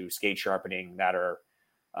nuances to skate sharpening that are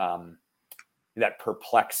that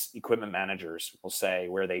perplex equipment managers, will say,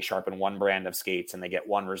 where they sharpen one brand of skates and they get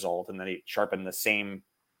one result, and then they sharpen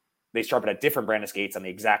a different brand of skates on the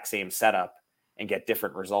exact same setup and get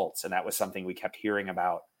different results. And that was something we kept hearing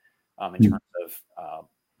about in terms of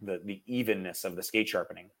the evenness of the skate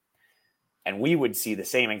sharpening. And we would see the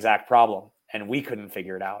same exact problem and we couldn't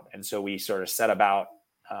figure it out. And so we sort of set about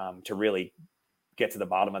to really get to the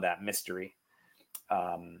bottom of that mystery.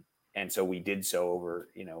 And so we did so over,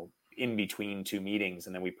 in between two meetings,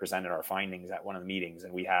 and then we presented our findings at one of the meetings,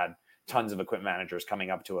 and we had tons of equipment managers coming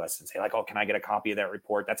up to us and say like, "Oh, can I get a copy of that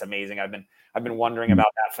report? That's amazing. I've been wondering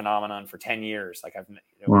about that phenomenon for 10 years." Like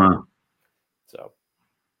Wow. So.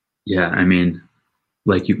 Yeah. I mean,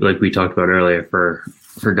 like we talked about earlier,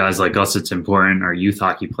 for guys like us, it's important, our youth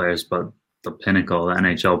hockey players, but the pinnacle, the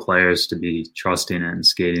NHL players, to be trusting it and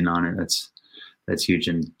skating on it, that's huge.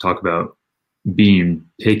 And talk about being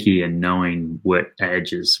picky and knowing what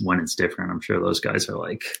edge is when it's different. I'm sure those guys are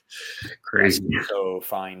like crazy. So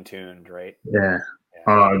fine tuned, right? Yeah.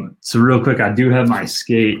 So real quick, I do have my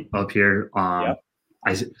skate up here.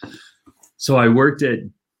 So I worked at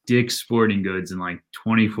Dick's Sporting Goods in like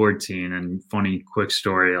 2014, and funny quick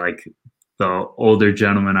story, like the older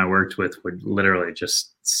gentleman I worked with would literally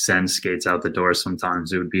just send skates out the door.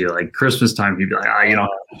 Sometimes it would be like Christmas time. He'd be like,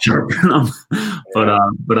 sharpen them.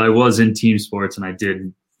 But I was in team sports and I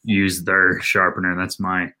did use their sharpener. That's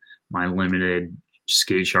my limited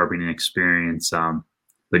skate sharpening experience.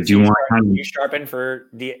 But do you want you sharpen for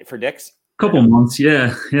Dick's? A couple months.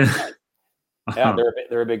 Yeah. Yeah.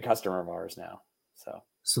 They're a big customer of ours now.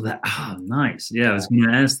 So that, nice. Yeah. I was going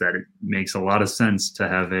to ask that. It makes a lot of sense to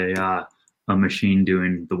have a machine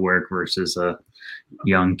doing the work versus a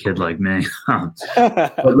young kid like me.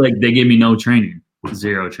 But like they gave me no training,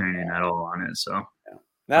 zero training at all on it. So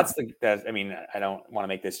I mean, I don't want to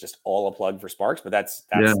make this just all a plug for Sparx, but that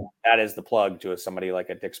is the plug to somebody like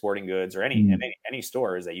a Dick's Sporting Goods or any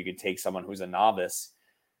store, is that you could take someone who's a novice,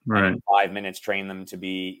 right, and in 5 minutes train them to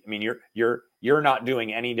be. I mean, you're not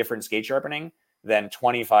doing any different skate sharpening than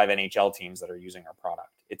 25 NHL teams that are using our product.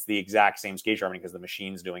 It's the exact same skate sharpening because the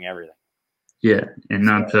machine's doing everything. Yeah, and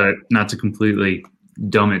not to completely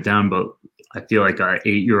dumb it down, but I feel like an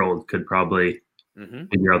 8-year-old could probably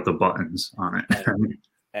figure out the buttons on it.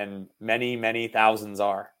 And many, many thousands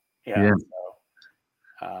are. Yeah.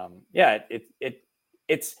 So,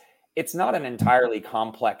 it's not an entirely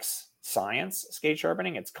complex science, skate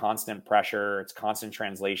sharpening. It's constant pressure. It's constant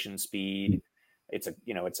translation speed. It's a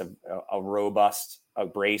robust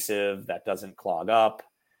abrasive that doesn't clog up.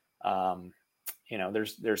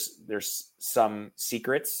 There's some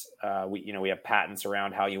secrets. We have patents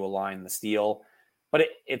around how you align the steel, but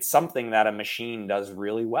it's something that a machine does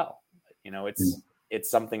really well. It's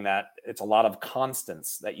something that it's a lot of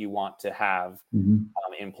constants that you want to have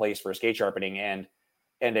in place for skate sharpening, and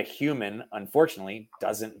a human, unfortunately,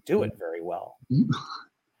 doesn't do it very well.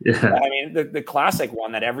 Yeah. I mean, the classic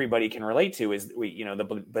one that everybody can relate to is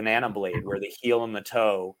the banana blade, where the heel and the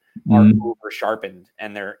toe are over sharpened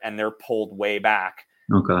and they're pulled way back.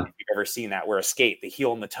 Okay. If you've ever seen that, where a skate, the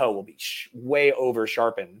heel and the toe will be way over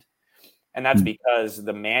sharpened, and that's because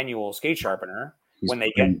the manual skate sharpener, when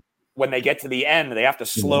they get to the end, they have to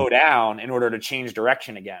slow down in order to change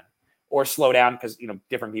direction again, or slow down because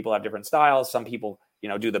different people have different styles. Some people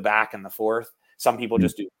do the back and the forth. Some people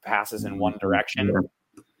just do passes in one direction. Yeah.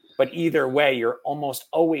 But either way, you're almost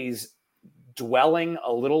always dwelling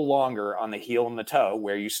a little longer on the heel and the toe,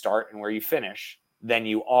 where you start and where you finish, than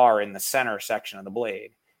you are in the center section of the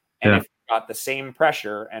blade. And if you've got the same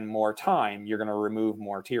pressure and more time, you're going to remove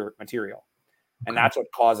more material. And that's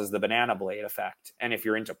what causes the banana blade effect. And if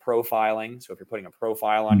you're into profiling, so if you're putting a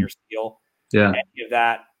profile on your steel, any of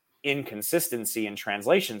that inconsistency in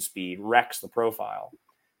translation speed wrecks the profile.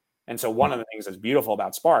 And so one of the things that's beautiful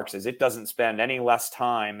about Sparx is it doesn't spend any less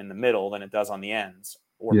time in the middle than it does on the ends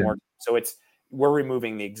or more. So we're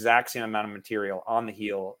removing the exact same amount of material on the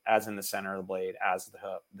heel as in the center of the blade as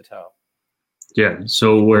the toe. Yeah.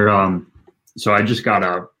 So so I just got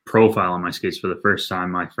a profile on my skates for the first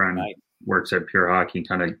time. My friend works at Pure Hockey.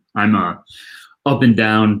 I'm a up and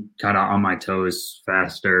down, kind of on my toes,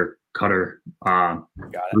 faster cutter. I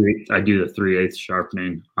do the 3/8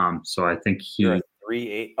 sharpening. So I think he.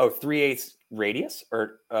 3/8 radius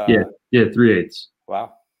or 3/8.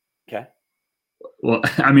 Wow. Okay. Well,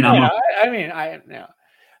 I mean,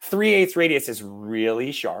 3/8 radius is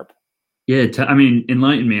really sharp. Yeah.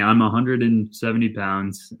 Enlighten me. I'm 170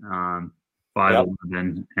 pounds,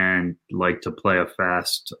 5'11", and like to play a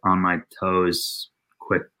fast on my toes,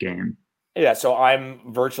 quick game. Yeah. So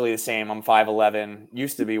I'm virtually the same. I'm 5'11",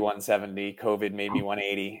 used to be 170. COVID made me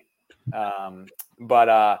 180.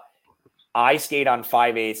 But I skate on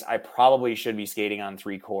 5/8. I probably should be skating on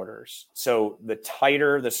 3/4. So the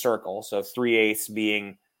tighter the circle, so 3/8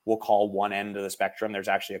 being, we'll call one end of the spectrum. There's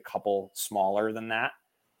actually a couple smaller than that.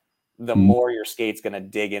 The more your skate's going to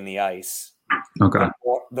dig in the ice. Okay.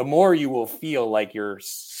 The more you will feel like you're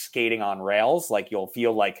skating on rails. Like you'll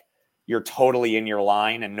feel like you're totally in your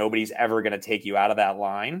line and nobody's ever going to take you out of that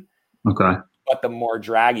line. Okay. But the more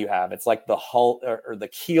drag you have, it's like the hull or the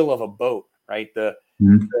keel of a boat, right? The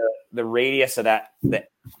radius of that,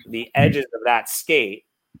 the edges of that skate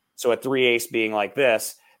So a 3/8 being like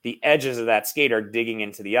this, the edges of that skate are digging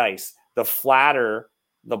into the ice. The flatter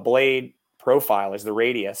the blade profile is, the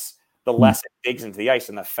radius, the less it digs into the ice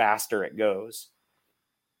and the faster it goes.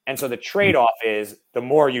 And so the trade-off is the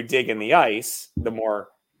more you dig in the ice, the more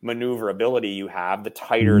maneuverability you have, the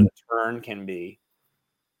tighter the turn can be,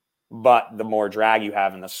 but the more drag you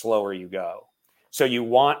have and the slower you go. So you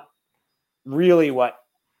want, really what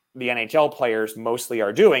the NHL players mostly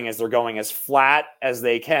are doing is they're going as flat as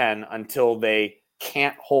they can until they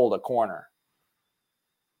can't hold a corner.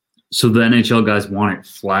 So the NHL guys want it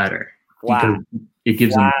flatter. Flat. Because it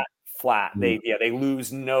gives them flat. They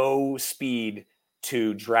lose no speed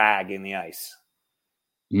to drag in the ice.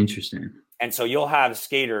 Interesting. And so you'll have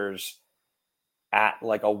skaters at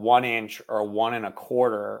like a 1 inch or a 1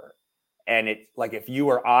 1/4. And it, like, if you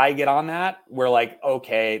or I get on that, we're like,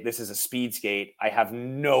 okay, this is a speed skate. I have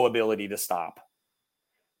no ability to stop.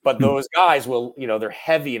 But those guys will, they're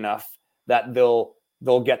heavy enough that they'll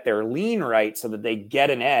get their lean right so that they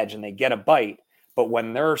get an edge and they get a bite. But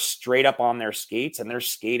when they're straight up on their skates and they're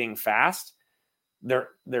skating fast,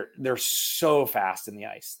 they're so fast in the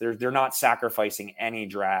ice. They're not sacrificing any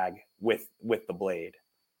drag with the blade.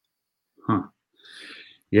 Huh.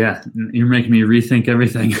 Yeah, you're making me rethink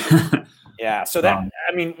everything. Yeah, so that,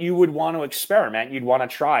 I mean, you would want to experiment. You'd want to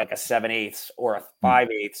try like a 7/8 or a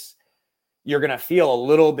 5/8. You're going to feel a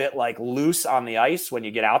little bit like loose on the ice when you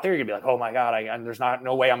get out there. You'd be like, oh my God, there's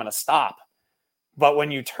no way I'm going to stop. But when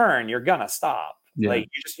you turn, you're going to stop. Yeah. Like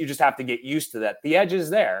you just have to get used to that. The edge is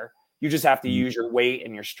there. You just have to use your weight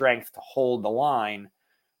and your strength to hold the line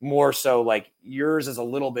more so. Like yours is a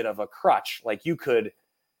little bit of a crutch. Like you could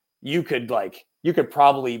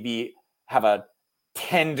probably have a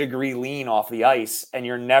 10-degree lean off the ice and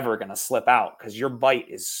you're never going to slip out because your bite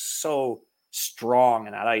is so strong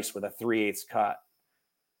in that ice with a 3/8 cut.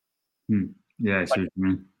 Yeah, I see what you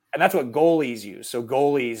mean. And that's what goalies use. So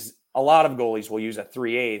a lot of goalies will use a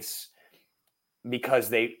 3/8 because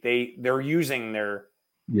they're using their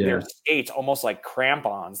skates almost like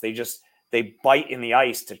crampons. They bite in the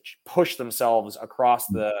ice to push themselves across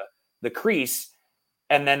the crease.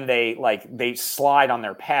 And then they slide on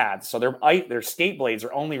their pads. So their skate blades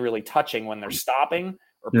are only really touching when they're stopping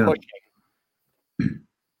or pushing.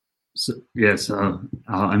 So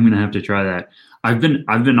I'm gonna have to try that. I've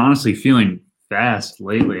been honestly feeling fast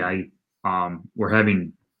lately. We're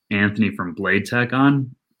having Anthony from Blade Tech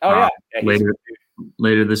on. Oh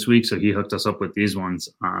later this week. So he hooked us up with these ones.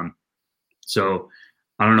 So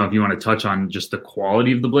I don't know if you want to touch on just the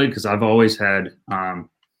quality of the blade because I've always had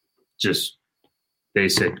just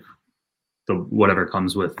basic, the whatever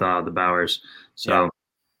comes with the Bowers. So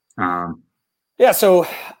so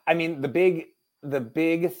I mean the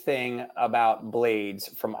big thing about blades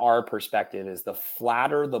from our perspective is the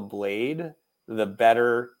flatter the blade, the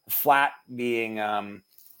better. Flat being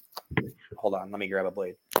hold on, let me grab a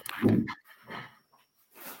blade.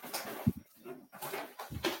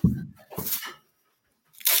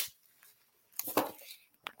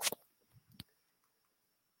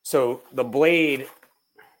 So the blade,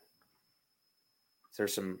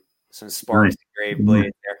 there's some Sparx engraved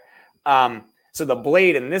blades there. So the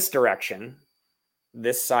blade in this direction,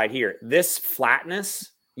 this side here, this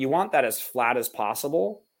flatness, you want that as flat as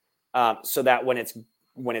possible, so that when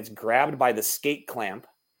it's grabbed by the skate clamp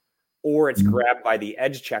or it's grabbed by the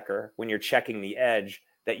edge checker, when you're checking the edge,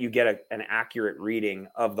 that you get an accurate reading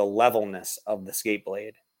of the levelness of the skate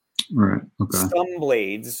blade. Right. Okay. Some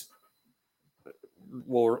blades,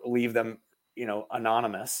 we'll leave them,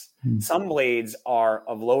 anonymous. Some blades are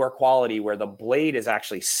of lower quality where the blade is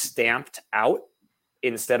actually stamped out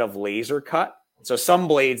instead of laser cut. So some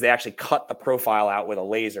blades, they actually cut the profile out with a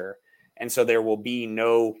laser. And so there will be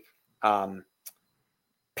no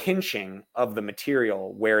pinching of the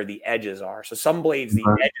material where the edges are. So some blades, the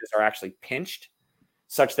edges are actually pinched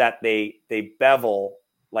such that they bevel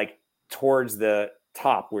like towards the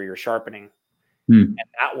top where you're sharpening. And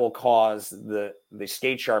that will cause the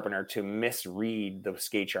skate sharpener to misread the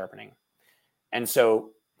skate sharpening. And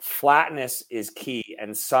so flatness is key.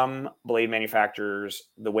 And some blade manufacturers,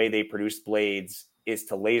 the way they produce blades is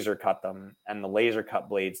to laser cut them. And the laser cut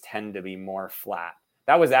blades tend to be more flat.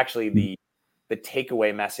 That was actually the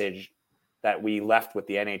takeaway message that we left with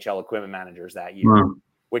the NHL equipment managers that year,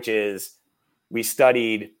 which is we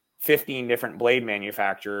studied 15 different blade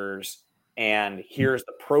manufacturers. And here's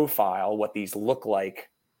the profile, what these look like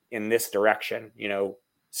in this direction,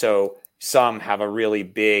 So some have a really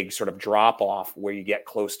big sort of drop off where you get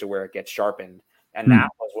close to where it gets sharpened. And that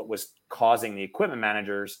was what was causing the equipment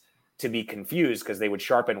managers to be confused because they would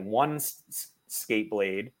sharpen one skate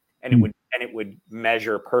blade and it would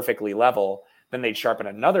measure perfectly level. then they'd sharpen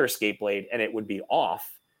another skate blade and it would be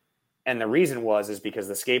off. And the reason is because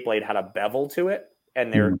the skate blade had a bevel to it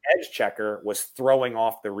and their edge checker was throwing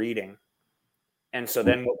off the reading. And so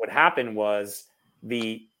then what would happen was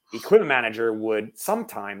the equipment manager would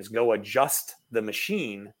sometimes go adjust the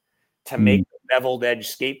machine to make the beveled edge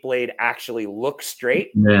skate blade actually look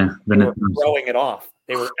straight. Yeah. They were throwing it off.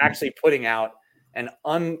 They were actually putting out an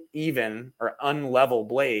uneven or unlevel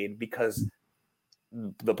blade because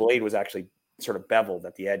the blade was actually sort of beveled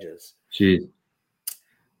at the edges. Jeez.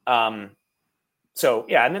 So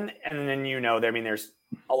yeah, and then there's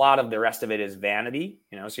a lot of the rest of it is vanity,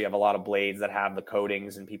 so you have a lot of blades that have the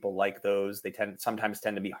coatings and people like those. They sometimes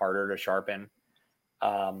tend to be harder to sharpen,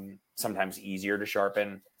 sometimes easier to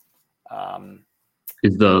sharpen.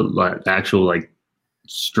 Is the actual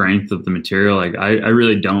strength of the material? I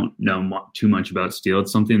really don't know too much about steel.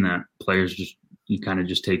 It's something that players you kind of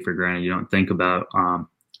just take for granted. You don't think about,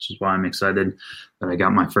 which is why I'm excited that I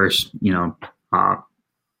got my first,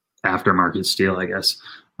 aftermarket steel, I guess.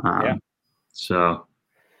 So.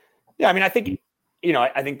 Yeah, I mean, I think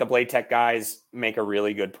the Blade Tech guys make a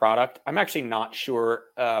really good product. I'm actually not sure.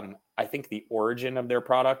 I think the origin of their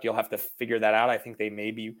product, you'll have to figure that out. I think they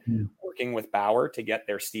may be working with Bauer to get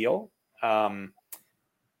their steel.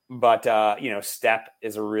 But Step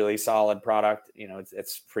is a really solid product.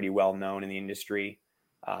 It's pretty well known in the industry.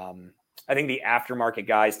 I think the aftermarket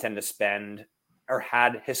guys tend to spend or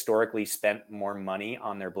had historically spent more money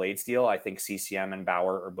on their blade steel. I think CCM and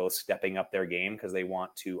Bauer are both stepping up their game because they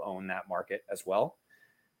want to own that market as well.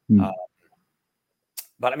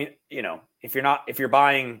 But I mean, if you're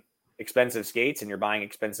buying expensive skates and you're buying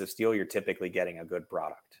expensive steel, you're typically getting a good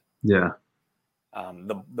product. Yeah.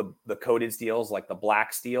 The coated steels, like the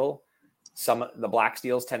black steel, the black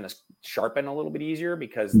steels tend to sharpen a little bit easier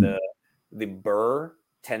because the burr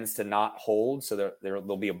tends to not hold. So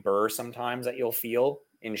there'll be a burr sometimes that you'll feel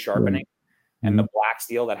in sharpening. And the black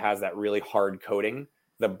steel that has that really hard coating,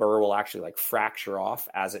 the burr will actually fracture off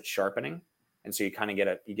as it's sharpening. And so you kind of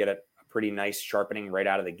get a pretty nice sharpening right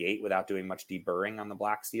out of the gate without doing much deburring on the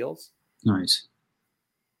black steels. Nice.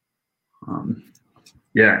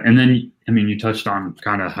 Yeah. And then, I mean, you touched on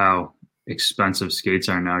kind of how expensive skates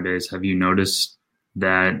are nowadays. Have you noticed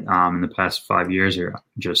that in the past 5 years, or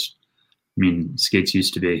just, skates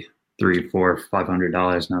used to be $300, $400,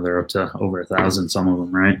 $500. Now they're up to over $1,000, some of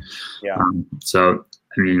them, right? Yeah. So,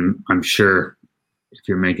 I'm sure if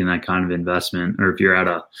you're making that kind of investment, or if you're at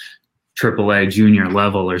a AAA junior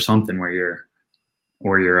level or something where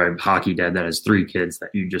you're a hockey dad that has 3 kids that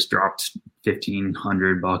you just dropped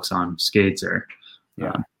 $1,500 on skates or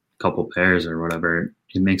a couple pairs or whatever,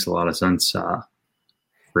 it makes a lot of sense for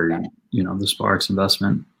the Sparx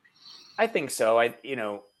investment. I think so. I'm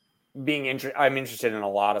interested in a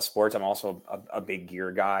lot of sports. I'm also a big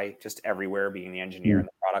gear guy, just everywhere, being the engineer and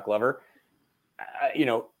the product lover.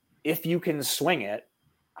 If you can swing it,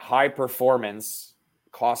 high performance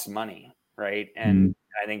costs money, right? And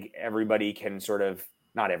I think everybody can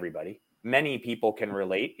not everybody, many people can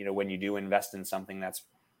relate. When you do invest in something that's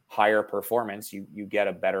higher performance, you get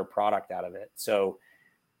a better product out of it. So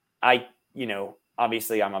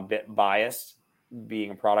obviously I'm a bit biased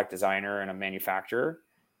being a product designer and a manufacturer.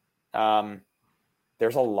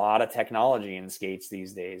 There's a lot of technology in skates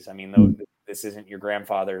these days. This isn't your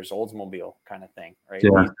grandfather's Oldsmobile kind of thing, right?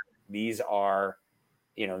 Yeah. These are,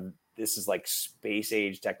 this is like space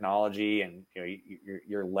age technology, and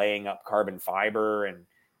you're laying up carbon fiber and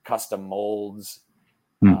custom molds.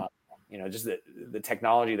 Just the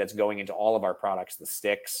technology that's going into all of our products, the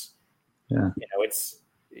sticks. Yeah. It's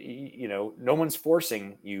no one's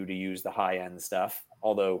forcing you to use the high end stuff.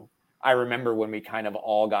 Although I remember when we kind of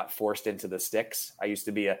all got forced into the sticks. I used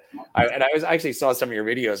to be I actually saw some of your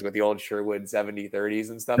videos with the old Sherwood 70-30s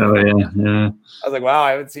and stuff. Oh yeah. I was like, wow,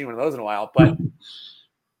 I haven't seen one of those in a while. But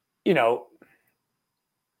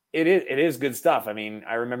it is good stuff.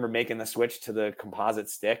 I remember making the switch to the composite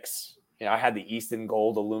sticks. I had the Easton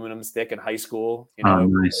Gold aluminum stick in high school.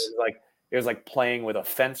 Nice. It was like playing with a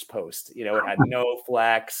fence post. It had no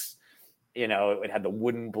flex. It had the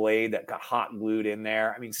wooden blade that got hot glued in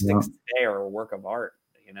there. Sticks today are a work of art.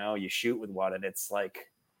 You shoot with one, and it's like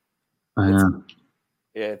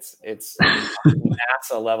it's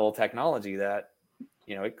NASA level technology that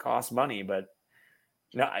it costs money, but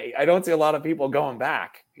I don't see a lot of people going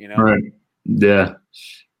back. Right? Yeah.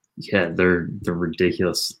 They're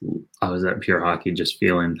ridiculous. I was at Pure Hockey just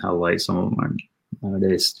feeling how light some of them are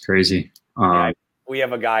nowadays. It's crazy. We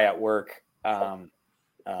have a guy at work.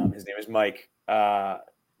 His name is Mike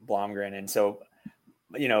Blomgren, and so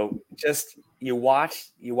just you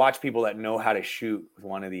watch people that know how to shoot with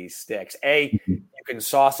one of these sticks. You can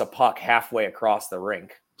sauce a puck halfway across the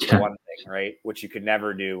rink, for one thing, right? Which you could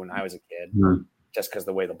never do when I was a kid, just because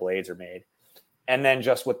the way the blades are made. And then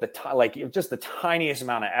just with just the tiniest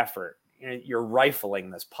amount of effort, you're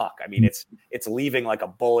rifling this puck. I mean, it's leaving like a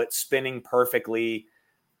bullet, spinning perfectly.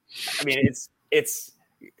 I mean, it's.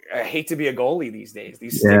 I hate to be a goalie these days.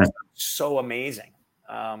 These sticks are so amazing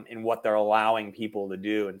in what they're allowing people to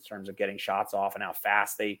do in terms of getting shots off and how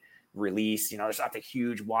fast they release. There's not the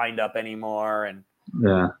huge wind up anymore. And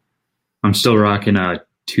I'm still rocking a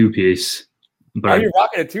 2-piece. But you're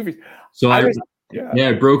rocking a 2-piece. So I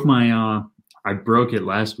broke my. I broke it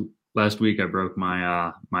last week. I broke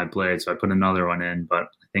my my blade, so I put another one in. But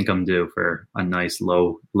I think I'm due for a nice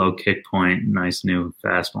low kick point, nice new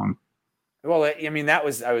fast one. Well, I mean, that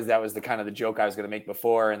was the kind of the joke I was going to make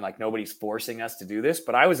before, and like nobody's forcing us to do this,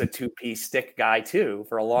 but I was a 2-piece stick guy too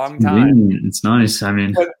for a long time. It's nice. I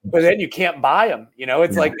mean, but then you can't buy them.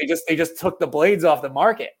 It's like they just took the blades off the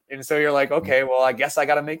market, and so you're like, okay, well, I guess I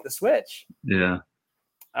got to make the switch. Yeah.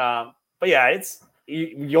 But yeah,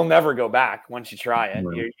 you'll never go back once you try it.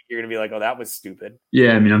 Right. You're gonna be like, oh, that was stupid.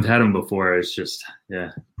 Yeah, I mean, I've had them before. It's just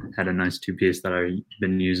had a nice 2-piece that I've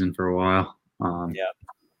been using for a while.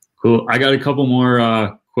 Cool. I got a couple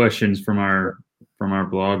more questions from our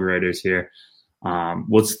blog writers here.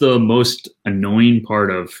 What's the most annoying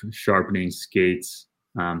part of sharpening skates?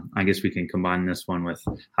 I guess we can combine this one with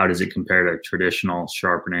how does it compare to traditional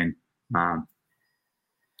sharpening?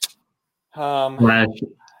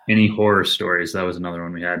 Any horror stories? That was another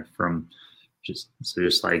one we had from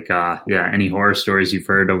any horror stories you've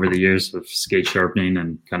heard over the years of skate sharpening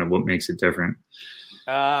and kind of what makes it different.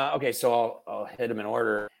 Okay, so I'll hit them in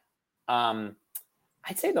order.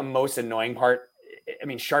 I'd say the most annoying part, I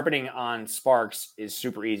mean, sharpening on Sparx is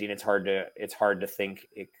super easy, and it's hard to think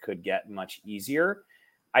it could get much easier.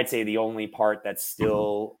 I'd say the only part that's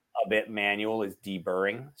still a bit manual is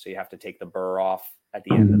deburring. So you have to take the burr off at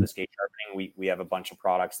the end of the skate sharpening. We have a bunch of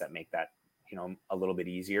products that make that, a little bit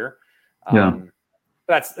easier.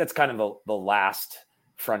 That's kind of the last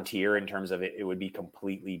frontier in terms of it. It would be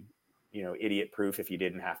completely, idiot proof if you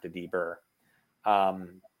didn't have to deburr.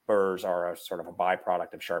 Burrs are a sort of a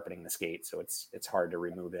byproduct of sharpening the skate, so it's hard to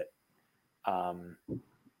remove it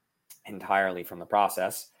entirely from the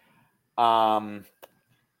process. And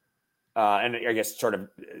I guess sort of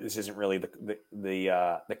this isn't really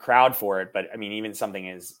the crowd for it, but I mean, even something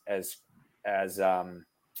as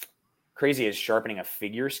crazy as sharpening a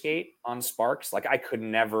figure skate on Sparx, like I could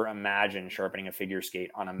never imagine sharpening a figure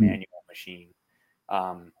skate on a manual machine.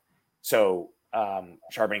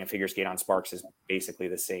 Sharpening a figure skate on Sparx is basically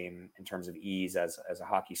the same in terms of ease as a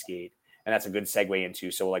hockey skate. And that's a good segue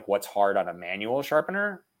into, so like what's hard on a manual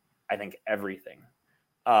sharpener? I think everything.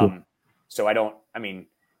 And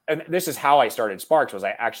this is how I started Sparx, was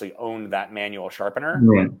I actually owned that manual sharpener.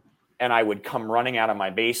 Right. And I would come running out of my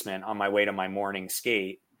basement on my way to my morning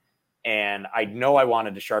skate. And I know I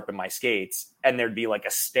wanted to sharpen my skates, and there'd be like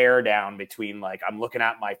a stare down between like, I'm looking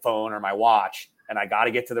at my phone or my watch, and I got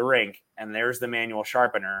to get to the rink, and there's the manual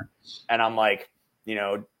sharpener. And I'm like,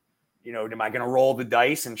 am I going to roll the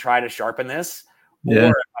dice and try to sharpen this? Yeah. Or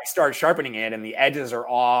if I start sharpening it and the edges are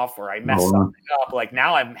off, or I mess something up, like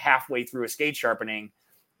now I'm halfway through a skate sharpening,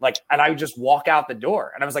 and I would just walk out the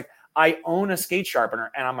door. And I was like, I own a skate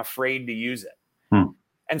sharpener and I'm afraid to use it.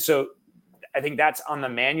 And so I think that's on the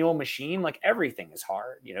manual machine. Like everything is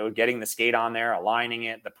hard, getting the skate on there, aligning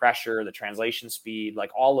it, the pressure, the translation speed, like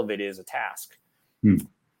all of it is a task.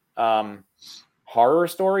 Horror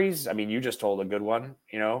stories. I mean, you just told a good one,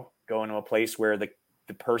 going to a place where the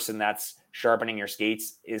person that's sharpening your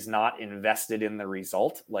skates is not invested in the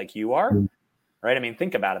result like you are. Right. I mean,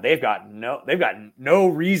 think about it. They've got no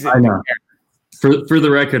reason to care. For the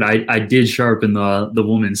record, I did sharpen the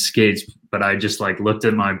woman's skates, but I just like looked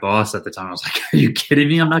at my boss at the time. I was like, "Are you kidding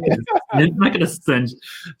me? I'm not gonna send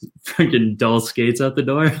freaking dull skates out the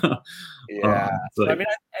door." Yeah. I mean,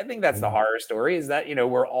 I think that's the horror story, is that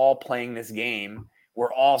we're all playing this game.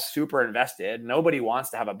 We're all super invested. Nobody wants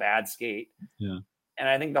to have a bad skate. Yeah. And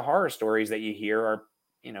I think the horror stories that you hear are,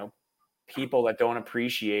 people that don't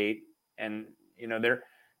appreciate, and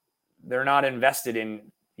they're not invested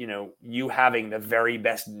in you having the very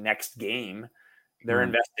best next game. They're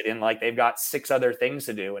invested in, like, they've got 6 other things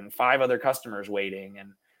to do and 5 other customers waiting.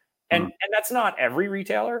 And that's not every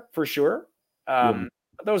retailer, for sure. But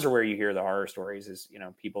those are where you hear the horror stories, is,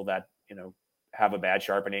 people that, have a bad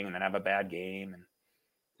sharpening and then have a bad game.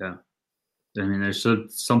 And I mean, there's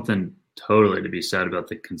something totally to be said about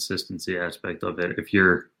the consistency aspect of it. If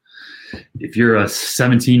you're if you're a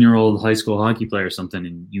 17-year-old high school hockey player or something,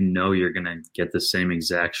 and you're going to get the same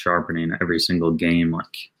exact sharpening every single game,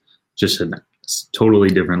 like just a totally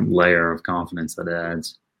different layer of confidence that it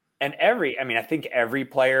adds. And I think every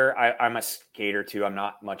player, I'm a skater too. I'm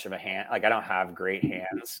not much of a hand. Like I don't have great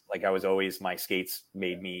hands. Like my skates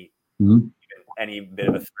made me any bit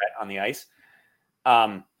of a threat on the ice.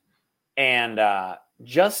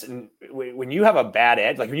 Just when you have a bad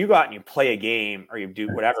edge, like when you go out and you play a game or you do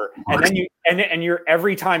whatever, and then you're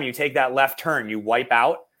every time you take that left turn, you wipe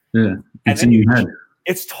out. Yeah. It's in your head.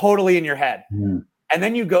 It's totally in your head. Yeah. And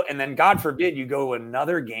then you go, and then God forbid you go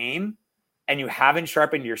another game and you haven't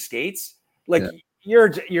sharpened your skates. Like you're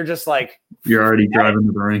just like, you're already driving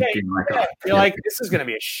to the rink. You're like, this is going to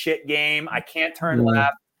be a shit game. I can't turn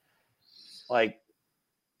left. Like,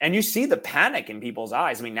 and you see the panic in people's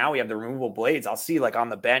eyes. I mean, now we have the removable blades. I'll see like on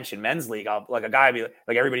the bench in men's league, like a guy be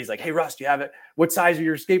like, everybody's like, hey, Russ, do you have it? What size are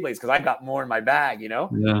your skate blades? Because I got more in my bag, Yeah.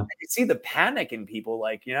 And you see the panic in people,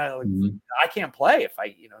 like, I can't play if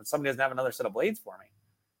somebody doesn't have another set of blades for me.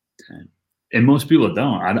 And most people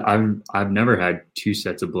don't. I've never had two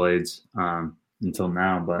sets of blades until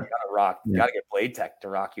now, but you gotta get Blade Tech to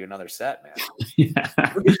rock you another set, man.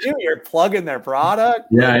 Look at you, you're plugging their product.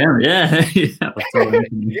 Yeah, I am. Yeah.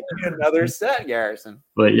 Another set, Garrison.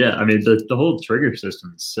 But yeah, I mean the whole trigger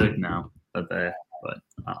system is sick now.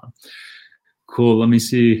 Cool. Let me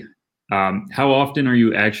see. How often are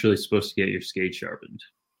you actually supposed to get your skate sharpened?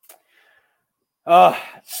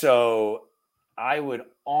 So I would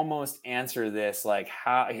almost answer this like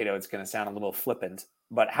how, it's going to sound a little flippant,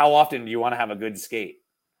 but how often do you want to have a good skate?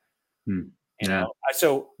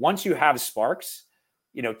 So once you have Sparx,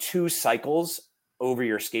 2 cycles over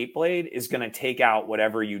your skate blade is going to take out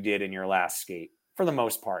whatever you did in your last skate for the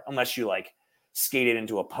most part, unless you like skated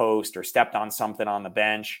into a post or stepped on something on the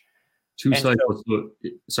bench. 2 cycles.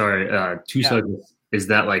 Two cycles. Is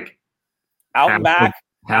that like out and back?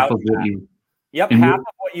 Half of what you. Yep, half of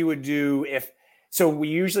what you would do if. So we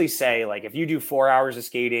usually say like if you do 4 hours of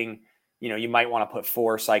skating, you might want to put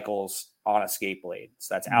 4 cycles on a skate blade.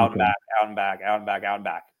 So that's out and back, out and back, out and back, out and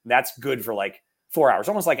back. That's good for like 4 hours,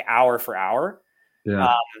 almost like hour for hour.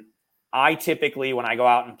 Yeah. I typically when I go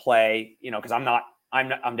out and play, because I'm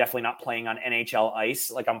definitely not playing on NHL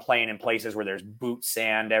ice. Like I'm playing in places where there's boot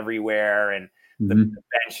sand everywhere and the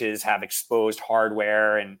benches have exposed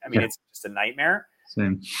hardware. And I mean, it's just a nightmare.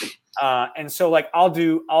 Same. And so like I'll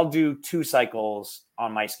do 2 cycles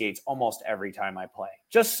on my skates almost every time I play,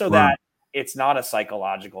 just so that it's not a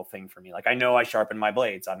psychological thing for me. Like I know I sharpen my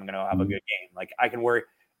blades. I'm going to have a good game. Like I can worry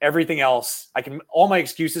everything else. All my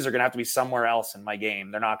excuses are going to have to be somewhere else in my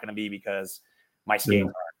game. They're not going to be because my skates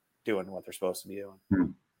aren't doing what they're supposed to be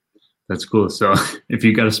doing. That's cool. So if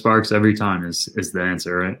you got a Sparx every time is the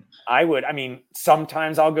answer, right?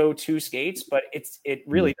 Sometimes I'll go 2 skates, but it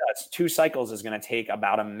really does. 2 cycles is going to take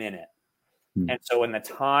about a minute. And so in the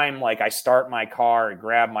time, like I start my car,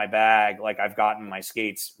 grab my bag, like I've gotten my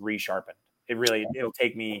skates resharpened. It'll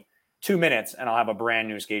take me 2 minutes and I'll have a brand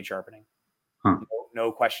new skate sharpening.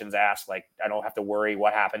 No questions asked. Like I don't have to worry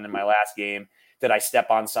what happened in my last game. Did I step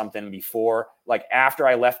on something before, like after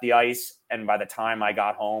I left the ice? And by the time I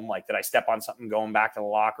got home, like, did I step on something going back to the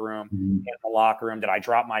locker room? In the locker room, did I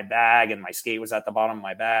drop my bag and my skate was at the bottom of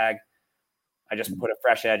my bag? I just put a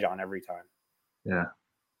fresh edge on every time. Yeah.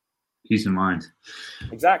 Peace of mind.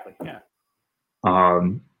 Exactly. Yeah.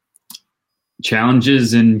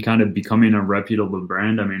 Challenges in kind of becoming a reputable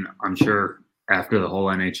brand. I mean, I'm sure after the whole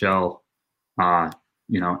NHL,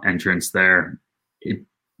 entrance there,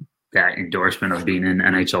 that endorsement of being in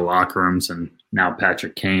NHL locker rooms and now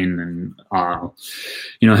Patrick Kane and,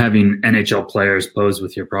 having NHL players pose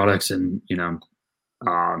with your products and,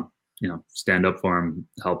 stand up for them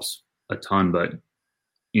helps a ton. But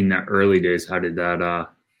in the early days, how did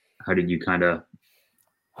you kind of?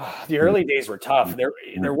 The early days were tough. There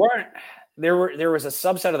was a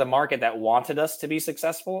subset of the market that wanted us to be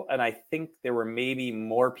successful. And I think there were maybe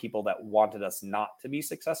more people that wanted us not to be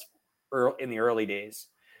successful in the early days.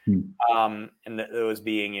 And those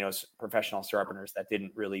being, professional sharpeners that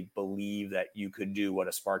didn't really believe that you could do what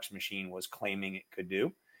a Sparx machine was claiming it could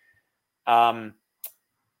do.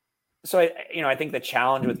 So I think the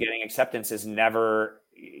challenge with getting acceptance is never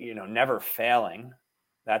failing.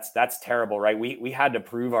 That's terrible, right? We had to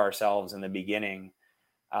prove ourselves in the beginning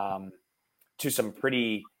to some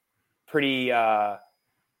pretty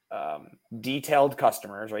detailed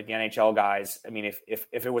customers, right? The NHL guys. I mean, if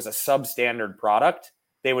it was a substandard product,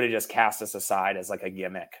 they would have just cast us aside as like a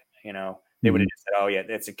gimmick. They would have just said, "Oh yeah,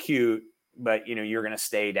 it's a cute, but you're going to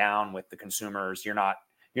stay down with the consumers. You're not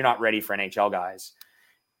ready for NHL guys."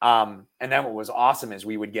 And then what was awesome is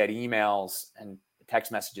we would get emails and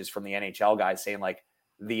text messages from the NHL guys saying like,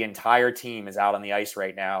 the entire team is out on the ice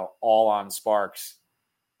right now, all on Sparx,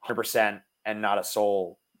 100%, and not a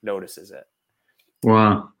soul notices it.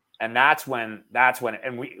 Wow. And that's when,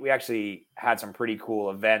 and we actually had some pretty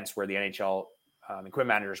cool events where the NHL equipment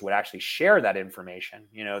managers would actually share that information.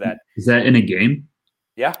 You know, that is that in a game?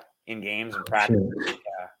 Yeah, in games and practice.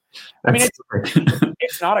 Yeah. I mean,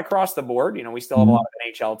 it's not across the board. You know, we still have a lot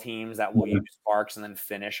of NHL teams that will use Sparx and then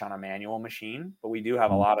finish on a manual machine, but we do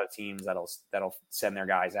have a lot of teams that'll send their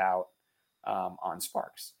guys out on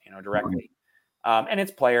Sparx, you know, directly. And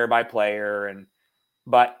it's player by player,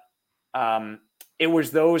 but it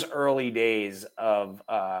was those early days of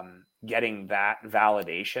getting that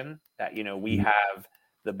validation that, you know, we have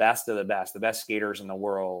the best of the best skaters in the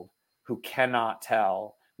world who cannot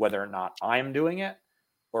tell whether or not I'm doing it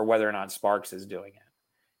or whether or not Sparx is doing it.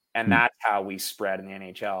 And that's how we spread in the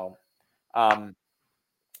NHL.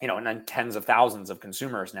 You know, and then tens of thousands of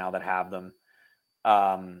consumers now that have them.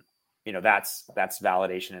 You know, that's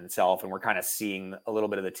validation in itself. And we're kind of seeing a little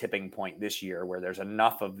bit of the tipping point this year where there's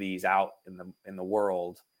enough of these out in the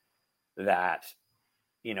world that,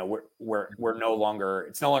 you know, we're no longer,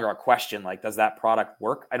 it's no longer a question like, does that product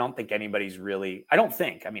work? I don't think anybody's really, I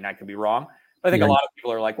mean, I could be wrong, but I think a lot of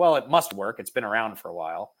people are like, well, it must work. It's been around for a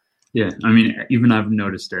while. Yeah. I mean, even I've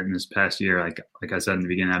noticed it in this past year. Like I said in the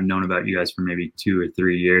beginning, I've known about you guys for maybe 2 or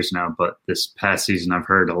 3 years now, but this past season, I've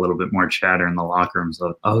heard a little bit more chatter in the locker rooms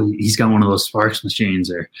of, oh, he's got one of those Sparx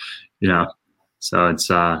machines, or, you know, so it's,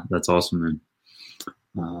 that's awesome,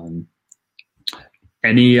 man.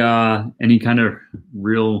 Any kind of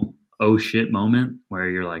real oh shit moment where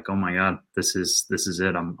you're like, oh my God, this is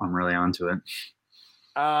it. I'm really onto it.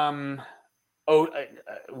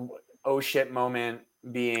 Oh shit moment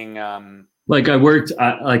being like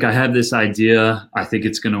I have this idea. I think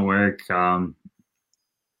it's gonna work.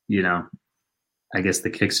 You know, I guess the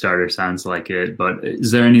Kickstarter sounds like it, but is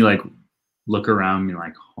there any like look around me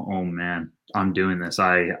like, oh man, I'm doing this.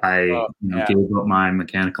 I gave up my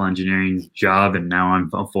mechanical engineering job and now I'm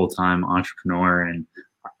a full-time entrepreneur and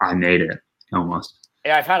I made it almost.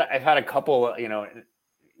 Yeah, I've had a couple, you know,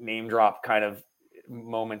 name drop kind of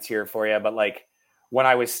moments here for you, but like when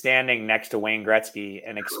I was standing next to Wayne Gretzky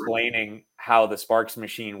and explaining how the Sparx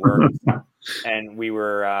machine works, and we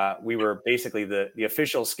were basically the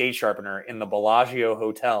official skate sharpener in the Bellagio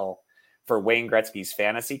Hotel for Wayne Gretzky's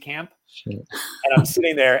fantasy camp. Shit. And I'm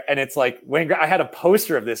sitting there and it's like I had a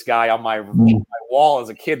poster of this guy on my wall as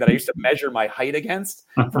a kid that I used to measure my height against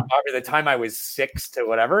from probably the time I was 6 to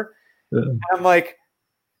whatever. Yeah. And I'm like,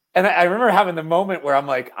 and I remember having the moment where I'm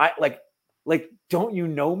like, don't you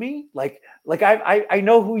know me? Like I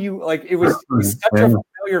know who you, like, it was such a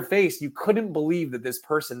familiar face. You couldn't believe that this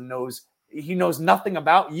person knows nothing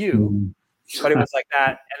about you, but it was like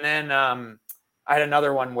that. And then I had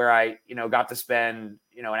another one where I, you know, got to spend,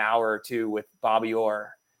 you know, an hour or two with Bobby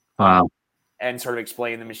Orr. Wow. And sort of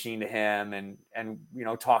explain the machine to him and, you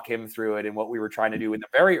know, talk him through it and what we were trying to do in the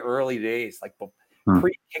very early days, like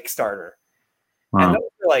pre-Kickstarter. Wow. And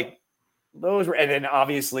and then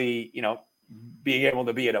obviously, you know, being able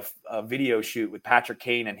to be at a video shoot with Patrick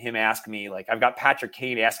Kane and him ask me, like, I've got Patrick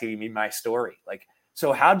Kane asking me my story. Like,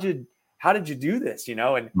 so how did you do this? You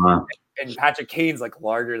know? And, wow. And Patrick Kane's like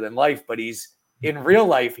larger than life, but in real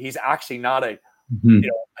life, he's actually not a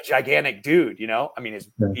gigantic dude, you know? I mean,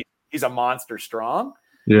 he's a monster strong.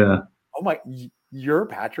 Yeah. Oh my, you're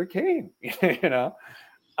Patrick Kane, you know?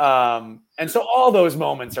 And so all those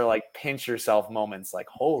moments are like pinch yourself moments, like,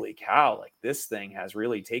 holy cow, like this thing has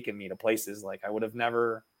really taken me to places like I would have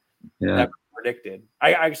never predicted.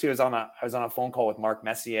 I actually was on a phone call with Mark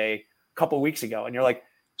Messier a couple of weeks ago, and you're like,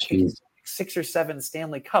 6 or 7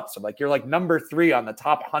 Stanley Cups. I'm like, you're like number 3 on the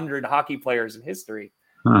top 100 hockey players in history.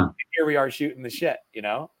 Huh. Here we are shooting the shit, you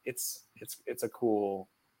know? It's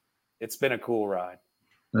been a cool ride.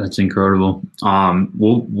 That's incredible.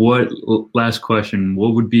 What last question?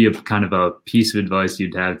 What would be a kind of a piece of advice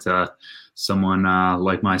you'd have to someone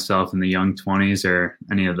like myself in the young 20s, or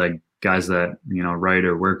any of the guys that, you know, write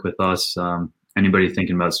or work with us? Anybody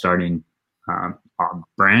thinking about starting a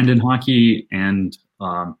brand in hockey and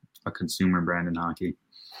a consumer brand in hockey?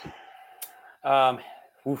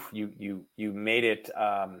 You made it.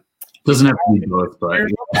 Doesn't have to be both, but you're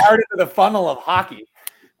part of the funnel of hockey.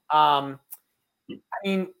 I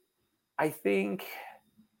mean, I think,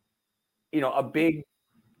 you know, a big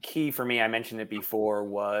key for me, I mentioned it before,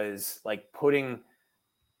 was like putting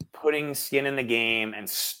skin in the game and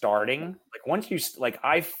starting. Like once you, like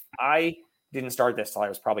I didn't start this till I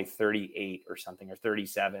was probably 38 or something, or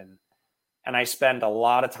 37. And I spent a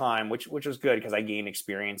lot of time, which was good because I gained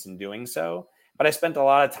experience in doing so. But I spent a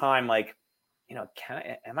lot of time like,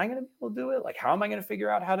 am I going to be able to do it? Like, how am I going to figure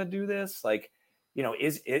out how to do this? Like,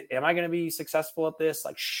 am I going to be successful at this?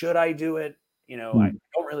 Like, should I do it? I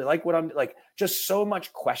don't really like what I'm like, just so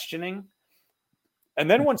much questioning. And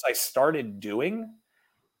then once I started doing,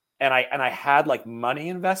 and I had like money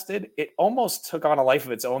invested, it almost took on a life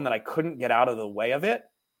of its own that I couldn't get out of the way of it.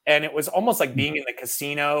 And it was almost like being in the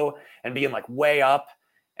casino and being like way up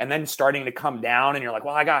and then starting to come down. And you're like,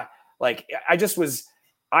 well, I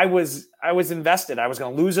was invested. I was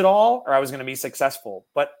going to lose it all or I was going to be successful.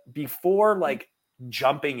 But before like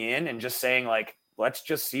jumping in and just saying like, let's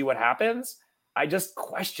just see what happens, I just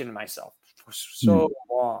questioned myself for so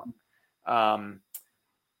long.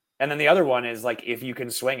 And then the other one is like, if you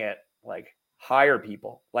can swing it, like hire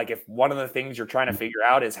people. Like if one of the things you're trying to figure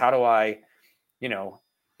out is how do I,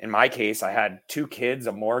 in my case, I had 2 kids,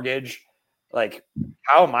 a mortgage. Like,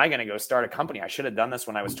 how am I going to go start a company? I should have done this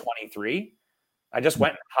when I was 23. I just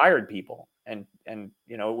went and hired people and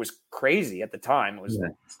it was crazy at the time. It was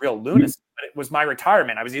real lunacy, but it was my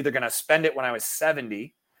retirement. I was either going to spend it when I was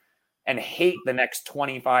 70 and hate the next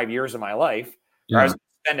 25 years of my life, or I was going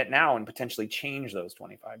to spend it now and potentially change those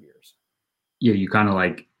 25 years. Yeah. You kind of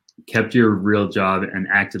like kept your real job and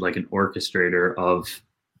acted like an orchestrator of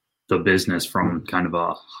the business from kind of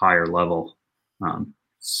a higher level.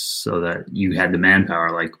 So that you had the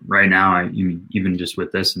manpower. Like right now, even just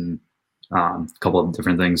with this and a couple of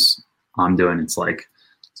different things I'm doing, it's like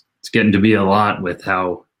it's getting to be a lot with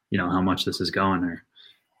how much this is going there.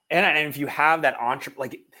 And if you have that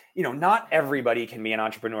not everybody can be an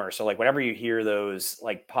entrepreneur. So like whenever you hear those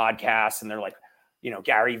like podcasts and they're like,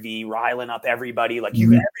 Gary V riling up everybody, like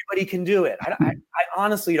everybody can do it. I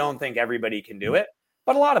honestly don't think everybody can do it.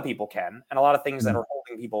 But a lot of people can. And a lot of things that are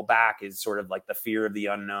holding people back is sort of like the fear of the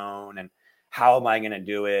unknown and how am I going to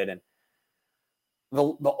do it? And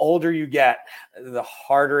the older you get, the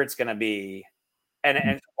harder it's going to be.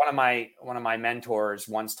 And one of my mentors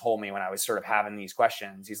once told me when I was sort of having these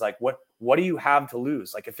questions, he's like, what do you have to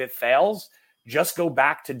lose? Like if it fails, just go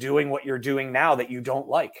back to doing what you're doing now that you don't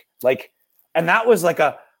like. Like, and that was like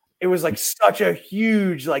it was like such a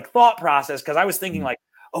huge like thought process. Cause I was thinking like,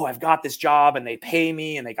 oh, I've got this job and they pay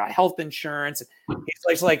me and they got health insurance.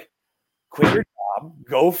 It's like quit your job,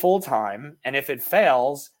 go full time. And if it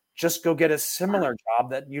fails, just go get a similar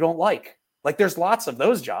job that you don't like. Like there's lots of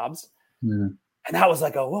those jobs. Yeah. And that was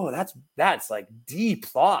like, whoa, that's like deep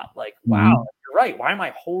thought. Like, wow, you're right. Why am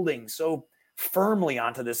I holding so firmly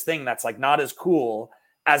onto this thing that's like not as cool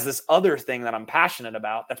as this other thing that I'm passionate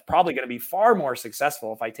about? That's probably going to be far more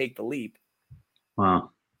successful if I take the leap.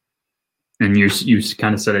 Wow. And you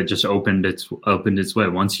kind of said it just opened its way.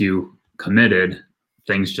 Once you committed,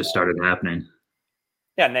 things just started happening.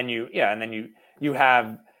 Yeah. And then you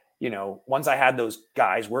have, once I had those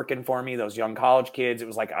guys working for me, those young college kids, it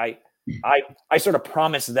was like, I sort of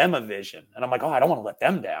promised them a vision and I'm like, oh, I don't want to let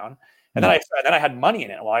them down. And then I had money in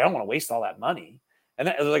it. Well, I don't want to waste all that money. And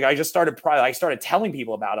then like, I started telling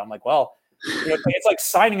people about it. I'm like, well, it's like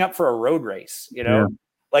signing up for a road race, Yeah.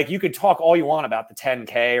 Like you could talk all you want about the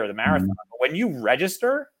 10K or the marathon, but when you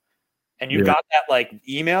register and you got that like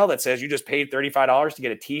email that says you just paid $35 to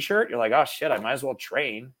get a t-shirt, you're like, oh shit, I might as well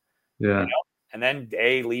train. Yeah. And then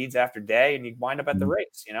day leads after day and you wind up at the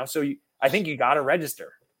race, So I think you got to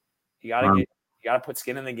register. You got to put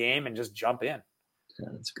skin in the game and just jump in. Yeah,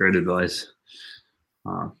 that's great advice.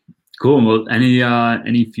 Cool. Well,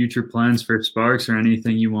 any future plans for Sparx or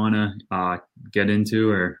anything you want to get into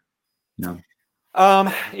or,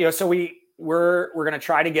 So we're going to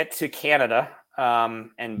try to get to Canada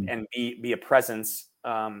and be a presence,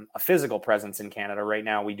 a physical presence in Canada. Right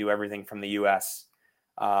now, we do everything from the US.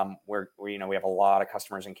 Where we have a lot of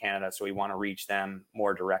customers in Canada, so we want to reach them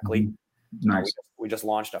more directly. Nice. We just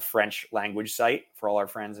launched a French language site for all our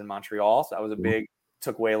friends in Montreal. So that was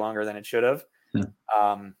took way longer than it should have. Yeah.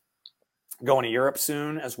 Going to Europe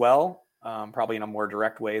soon as well, probably in a more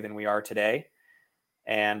direct way than we are today.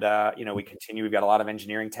 And, we've got a lot of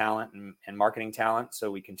engineering talent and marketing talent.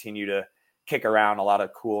 So we continue to kick around a lot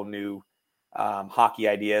of cool new hockey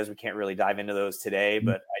ideas. We can't really dive into those today,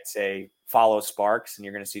 but I'd say follow Sparx and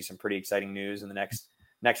you're going to see some pretty exciting news in the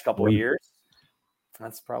next couple of years.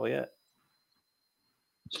 That's probably it.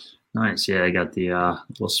 Nice. Yeah, I got the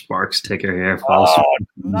little Sparx ticker here. Oh,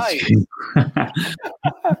 nice.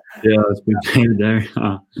 Yeah, it's been painted there.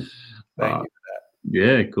 Thank you for that.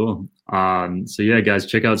 Yeah, cool. So yeah, guys,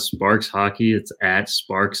 check out Sparx Hockey. It's at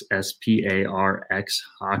Sparx, Sparx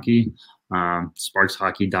Hockey,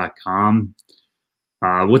 sparxhockey.com.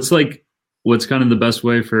 What's kind of the best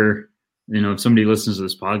way for if somebody listens to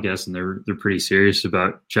this podcast and they're pretty serious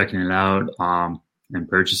about checking it out, and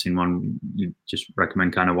purchasing one, you just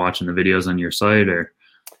recommend kind of watching the videos on your site, or?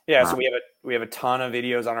 Yeah, so we have a ton of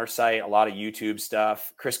videos on our site, a lot of YouTube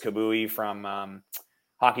stuff. Chris Kabui from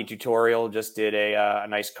Hockey Tutorial just did a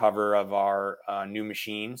nice cover of our new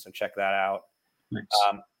machine, so check that out. Nice.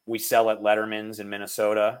 We sell at Letterman's in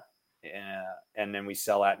Minnesota, and then we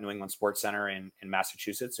sell at New England Sports Center in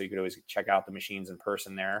Massachusetts, so you could always check out the machines in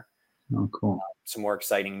person there. Oh, cool. Some more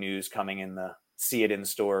exciting news coming in see it in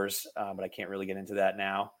stores, but I can't really get into that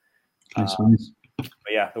now. Nice. But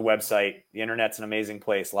yeah, the website, the internet's an amazing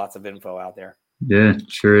place. Lots of info out there. Yeah,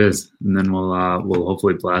 sure is. And then we'll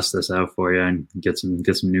hopefully blast this out for you and get some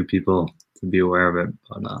new people to be aware of it.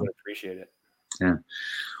 But I appreciate it. Yeah.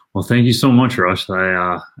 Well, thank you so much, Russ.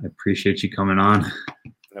 I appreciate you coming on.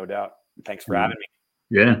 No doubt. Thanks for having me.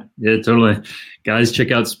 Yeah, totally. Guys,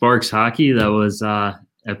 check out Sparx Hockey. That was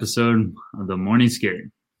episode of the Morning Skate.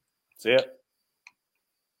 See ya.